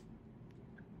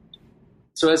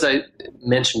 So as I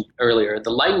mentioned earlier,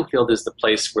 the Lightning Field is the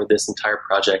place where this entire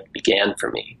project began for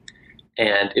me.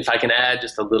 And if I can add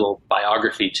just a little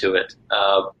biography to it,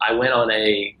 I went on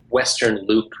a Western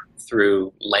loop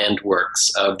through landworks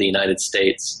of the United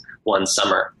States one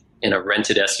summer in a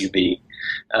rented SUV.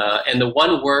 And the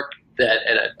one work that,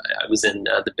 and I was in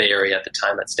the Bay Area at the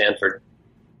time at Stanford.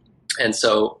 And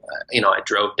so, I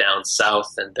drove down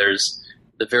south, and there's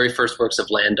the very first works of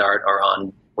land art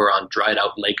were on dried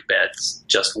out lake beds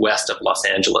just west of Los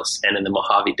Angeles and in the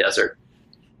Mojave Desert.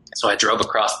 So I drove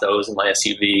across those in my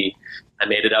SUV. I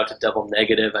made it out to Double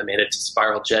Negative. I made it to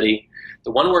Spiral Jetty.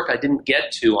 The one work I didn't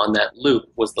get to on that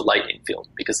loop was the Lightning Field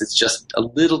because it's just a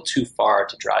little too far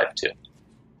to drive to.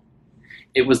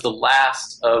 It was the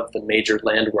last of the major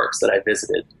landworks that I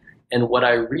visited. And what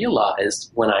I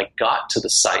realized when I got to the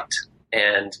site,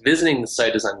 and visiting the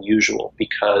site is unusual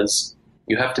because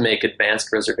you have to make advanced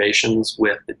reservations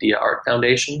with the Dia Art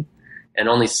Foundation, and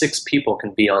only 6 people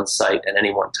can be on site at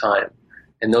any one time.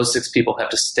 And those 6 people have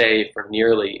to stay for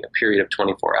nearly a period of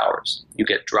 24 hours. You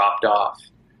get dropped off.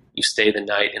 You stay the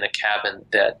night in a cabin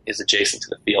that is adjacent to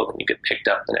the field, and you get picked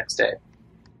up the next day.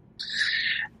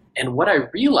 And what I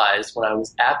realized when I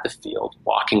was at the field,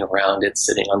 walking around it,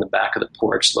 sitting on the back of the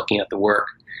porch, looking at the work,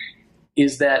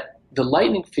 is that the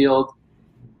Lightning Field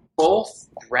both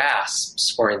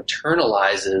grasps or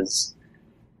internalizes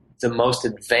the most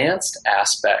advanced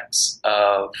aspects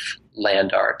of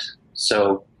land art.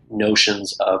 So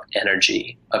notions of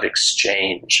energy, of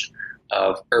exchange,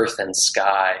 of earth and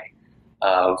sky,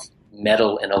 of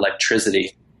metal and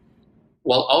electricity,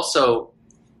 while also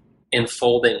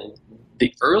enfolding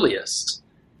the earliest,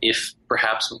 if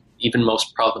perhaps even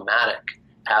most problematic,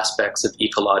 aspects of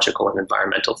ecological and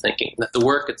environmental thinking. That the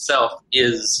work itself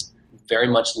is very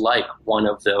much like one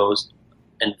of those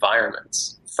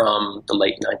environments from the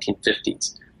late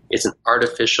 1950s. It's an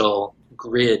artificial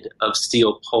grid of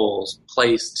steel poles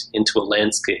placed into a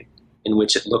landscape in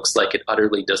which it looks like it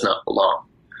utterly does not belong.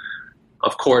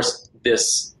 Of course,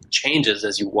 this changes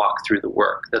as you walk through the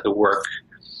work, that the work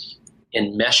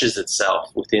enmeshes itself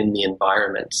within the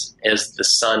environment as the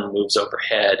sun moves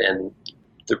overhead, and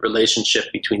the relationship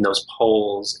between those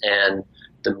poles and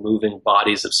the moving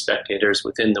bodies of spectators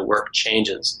within the work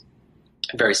changes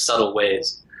in very subtle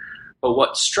ways. But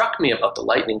what struck me about the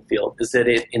Lightning Field is that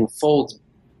it enfolds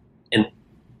in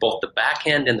both the back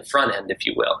end and the front end, if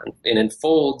you will. And it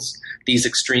enfolds these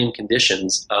extreme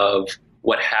conditions of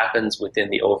what happens within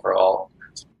the overall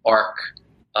arc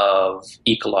of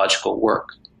ecological work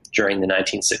during the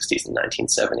 1960s and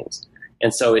 1970s.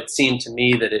 And so it seemed to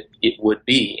me that it would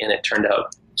be, and it turned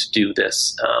out to do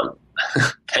this,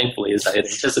 thankfully, as I had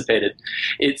anticipated,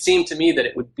 it seemed to me that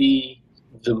it would be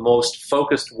the most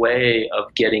focused way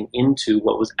of getting into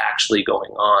what was actually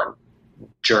going on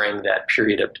during that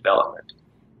period of development.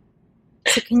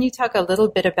 So can you talk a little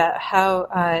bit about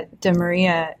how De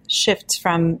Maria shifts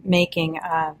from making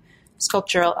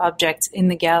sculptural objects in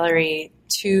the gallery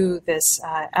to this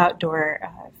outdoor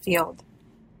field?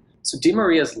 So De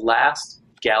Maria's last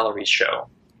gallery show,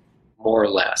 more or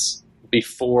less,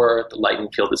 before the Lightning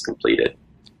Field is completed,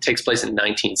 takes place in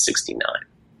 1969.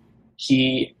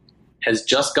 He has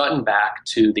just gotten back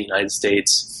to the United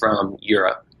States from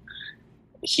Europe.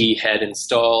 He had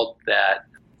installed that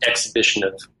exhibition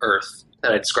of Earth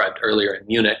that I described earlier in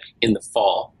Munich in the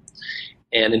fall.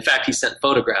 And in fact, he sent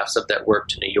photographs of that work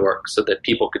to New York so that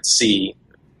people could see.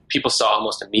 People saw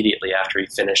almost immediately after he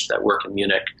finished that work in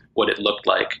Munich what it looked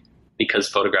like, because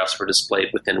photographs were displayed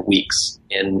within weeks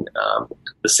in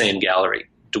the same gallery,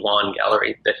 Dwan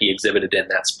Gallery, that he exhibited in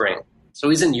that spring. So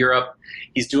he's in Europe,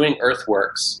 he's doing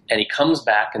earthworks, and he comes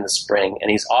back in the spring, and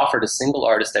he's offered a single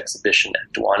artist exhibition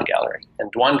at Dwan Gallery.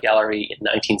 And Dwan Gallery in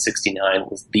 1969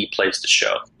 was the place to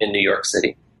show in New York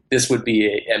City. This would be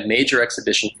a major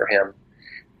exhibition for him.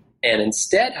 And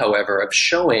instead, however, of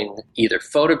showing either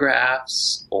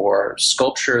photographs or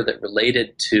sculpture that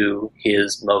related to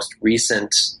his most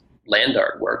recent land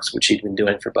art works, which he'd been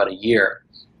doing for about a year,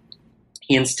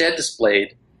 he instead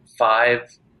displayed 5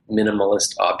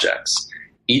 minimalist objects,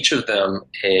 each of them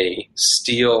a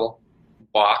steel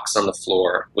box on the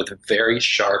floor with very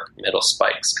sharp metal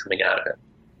spikes coming out of it.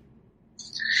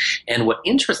 And what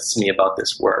interests me about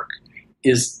this work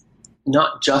is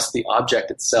not just the object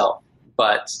itself,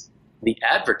 but the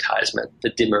advertisement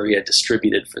that De Maria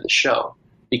distributed for the show.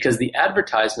 Because the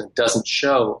advertisement doesn't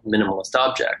show minimalist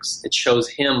objects. It shows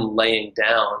him laying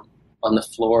down on the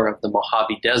floor of the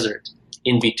Mojave Desert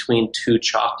in between two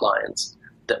chalk lines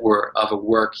that were of a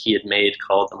work he had made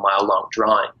called The Mile-Long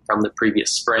Drawing from the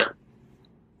previous spring.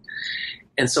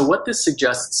 And so what this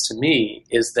suggests to me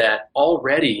is that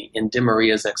already in De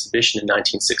Maria's exhibition in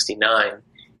 1969,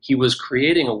 he was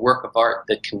creating a work of art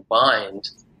that combined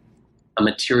a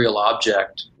material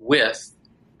object with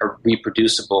a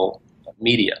reproducible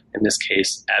media, in this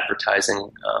case,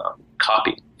 advertising,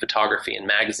 copy, photography, and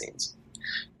magazines.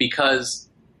 Because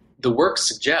the work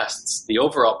suggests, the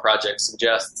overall project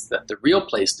suggests that the real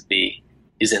place to be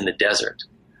is in the desert.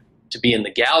 To be in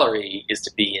the gallery is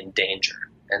to be in danger.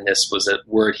 And this was a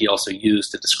word he also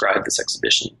used to describe this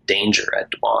exhibition, danger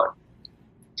at Douane.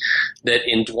 That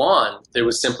in Douane, there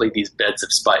was simply these beds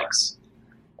of spikes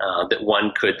that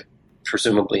one could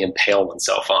presumably impale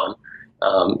oneself on.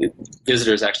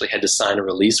 Visitors actually had to sign a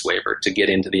release waiver to get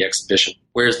into the exhibition,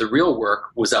 whereas the real work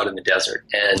was out in the desert.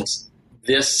 And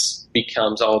this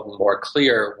becomes all the more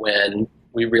clear when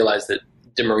we realize that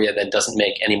De Maria then doesn't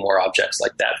make any more objects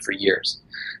like that for years,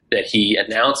 that he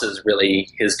announces really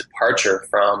his departure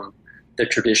from the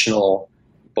traditional,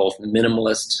 both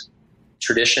minimalist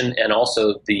tradition and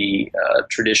also the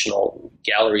traditional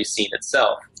gallery scene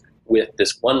itself, with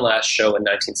this one last show in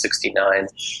 1969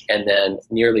 and then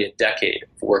nearly a decade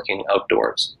of working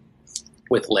outdoors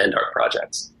with land art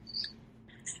projects.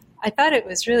 I thought it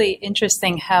was really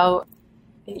interesting how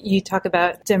you talk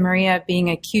about De Maria being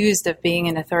accused of being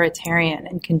an authoritarian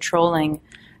and controlling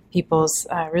people's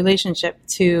relationship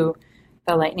to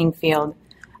the lightning field.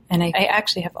 And I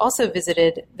actually have also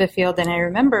visited the field, and I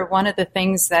remember one of the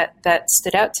things that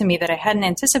stood out to me that I hadn't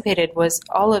anticipated was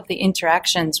all of the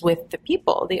interactions with the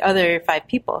people, the other 5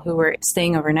 people who were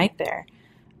staying overnight there.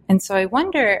 And so I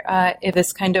wonder if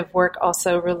this kind of work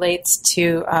also relates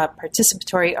to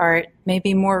participatory art,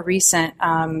 maybe more recent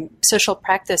social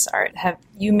practice art. Have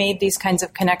you made these kinds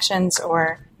of connections,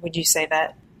 or would you say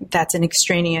that that's an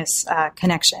extraneous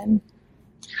connection?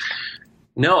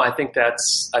 No, I think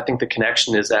the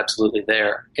connection is absolutely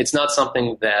there. It's not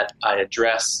something that I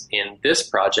address in this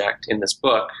project, in this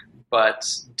book, but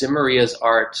De Maria's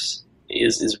art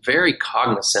is very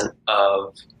cognizant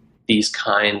of these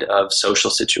kind of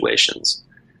social situations.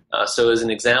 So as an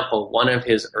example, one of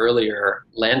his earlier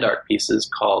land art pieces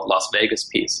called Las Vegas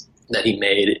Piece that he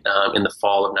made in the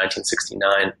fall of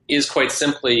 1969 is quite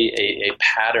simply a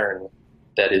pattern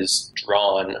that is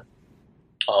drawn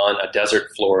on a desert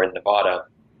floor in Nevada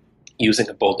using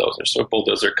a bulldozer. So a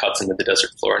bulldozer cuts into the desert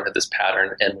floor into this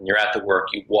pattern, and when you're at the work,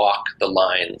 you walk the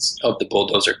lines of the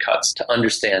bulldozer cuts to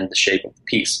understand the shape of the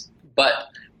piece. But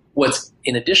what's,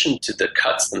 in addition to the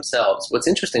cuts themselves, what's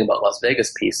interesting about Las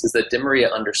Vegas Piece is that De Maria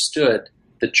understood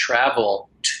the travel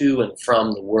to and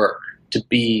from the work to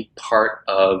be part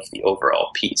of the overall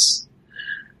piece.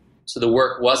 So the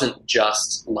work wasn't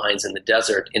just lines in the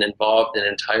desert. It involved an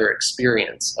entire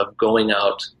experience of going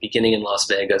out, beginning in Las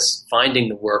Vegas, finding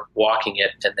the work, walking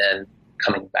it, and then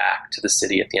coming back to the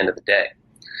city at the end of the day.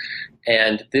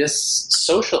 And this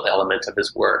social element of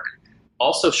his work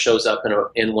also shows up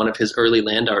in one of his early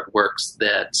land art works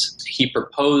that he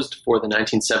proposed for the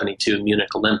 1972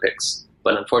 Munich Olympics,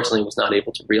 but unfortunately was not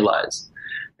able to realize.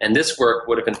 And this work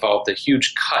would have involved a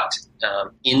huge cut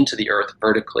into the earth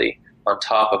vertically on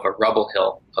top of a rubble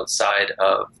hill outside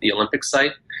of the Olympic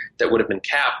site that would have been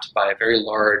capped by a very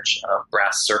large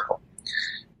brass circle.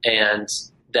 And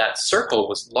that circle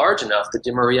was large enough that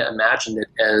De Maria imagined it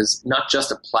as not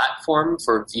just a platform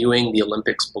for viewing the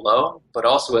Olympics below, but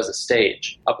also as a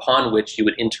stage upon which you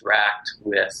would interact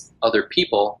with other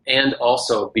people and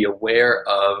also be aware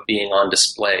of being on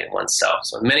display oneself.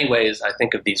 So in many ways, I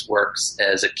think of these works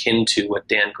as akin to what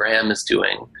Dan Graham is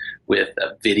doing with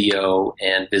video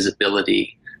and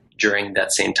visibility during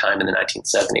that same time in the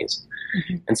 1970s.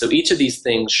 Mm-hmm. And so each of these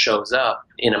things shows up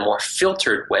in a more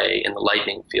filtered way in the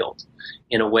lightning field,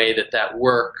 in a way that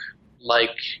work,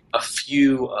 like a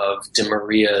few of De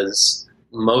Maria's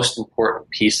most important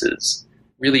pieces,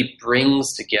 really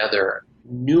brings together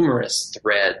numerous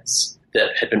threads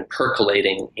that had been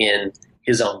percolating in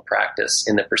his own practice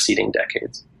in the preceding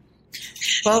decades.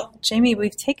 Well, Jamie,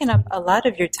 we've taken up a lot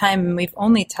of your time, and we've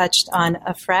only touched on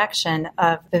a fraction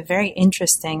of the very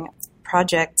interesting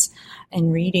projects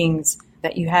and readings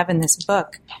that you have in this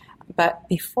book. But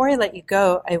before I let you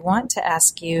go, I want to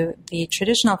ask you the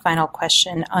traditional final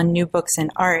question on new books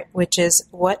in art, which is,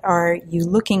 what are you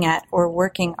looking at or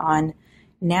working on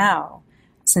now?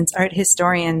 Since art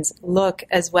historians look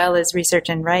as well as research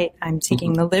and write, I'm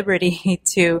taking the liberty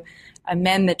to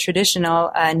amend the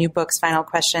traditional new books final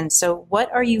question. So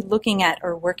what are you looking at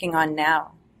or working on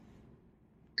now?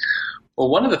 Well,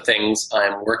 one of the things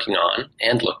I'm working on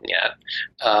and looking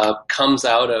at comes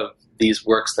out of these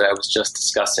works that I was just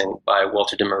discussing by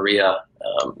Walter de Maria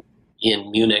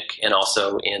in Munich and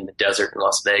also in the desert in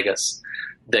Las Vegas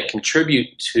that contribute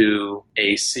to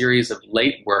a series of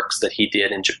late works that he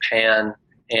did in Japan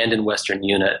and in Western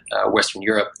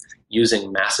Europe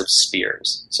using massive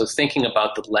spheres. So thinking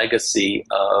about the legacy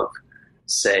of,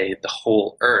 say, the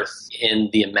whole Earth in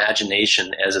the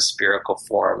imagination as a spherical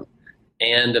form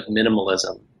and of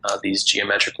minimalism, these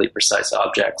geometrically precise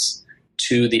objects,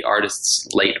 to the artist's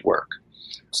late work.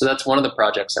 So that's one of the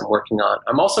projects I'm working on.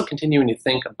 I'm also continuing to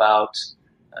think about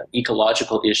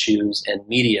ecological issues and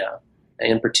media,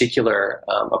 in particular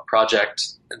a project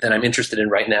that I'm interested in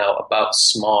right now about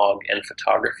smog and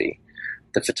photography,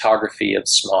 the photography of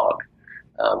smog,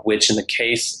 which in the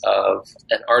case of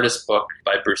an artist book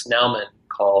by Bruce Nauman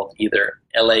called either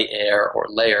LA Air or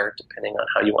Layer, depending on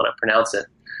how you want to pronounce it,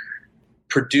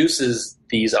 produces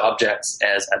these objects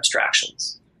as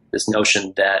abstractions. This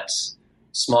notion that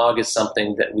smog is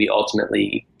something that we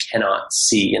ultimately cannot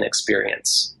see and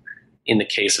experience in the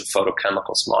case of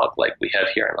photochemical smog like we have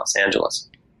here in Los Angeles.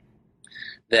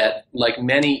 That like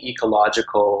many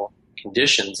ecological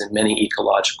conditions and many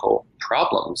ecological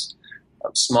problems,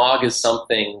 smog is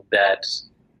something that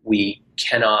we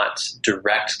cannot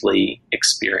directly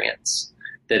experience,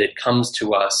 that it comes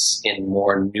to us in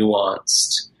more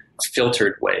nuanced,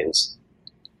 filtered ways.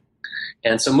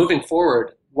 And so moving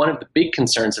forward, one of the big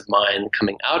concerns of mine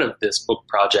coming out of this book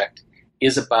project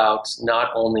is about not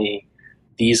only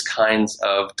these kinds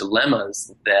of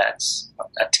dilemmas that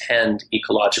attend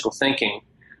ecological thinking,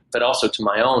 but also to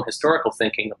my own historical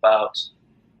thinking about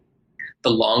the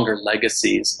longer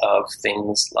legacies of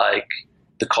things like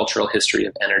the cultural history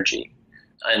of energy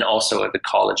and also of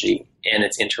ecology and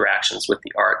its interactions with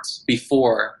the arts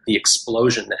before the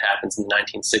explosion that happens in the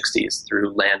 1960s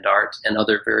through land art and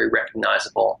other very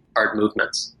recognizable art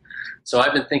movements. So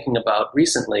I've been thinking about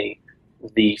recently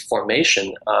the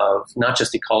formation of not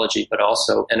just ecology, but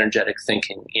also energetic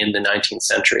thinking in the 19th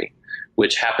century,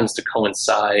 which happens to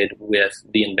coincide with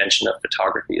the invention of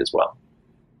photography as well.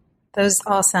 Those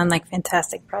all sound like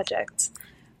fantastic projects.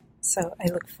 So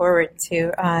I look forward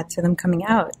to them coming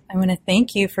out. I want to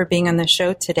thank you for being on the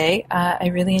show today. I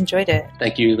really enjoyed it.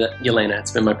 Thank you, Yelena.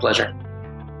 It's been my pleasure.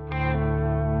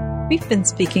 We've been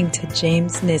speaking to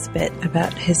James Nisbet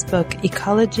about his book,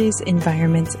 Ecologies,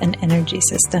 Environments, and Energy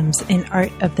Systems in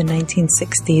Art of the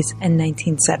 1960s and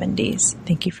 1970s.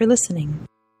 Thank you for listening.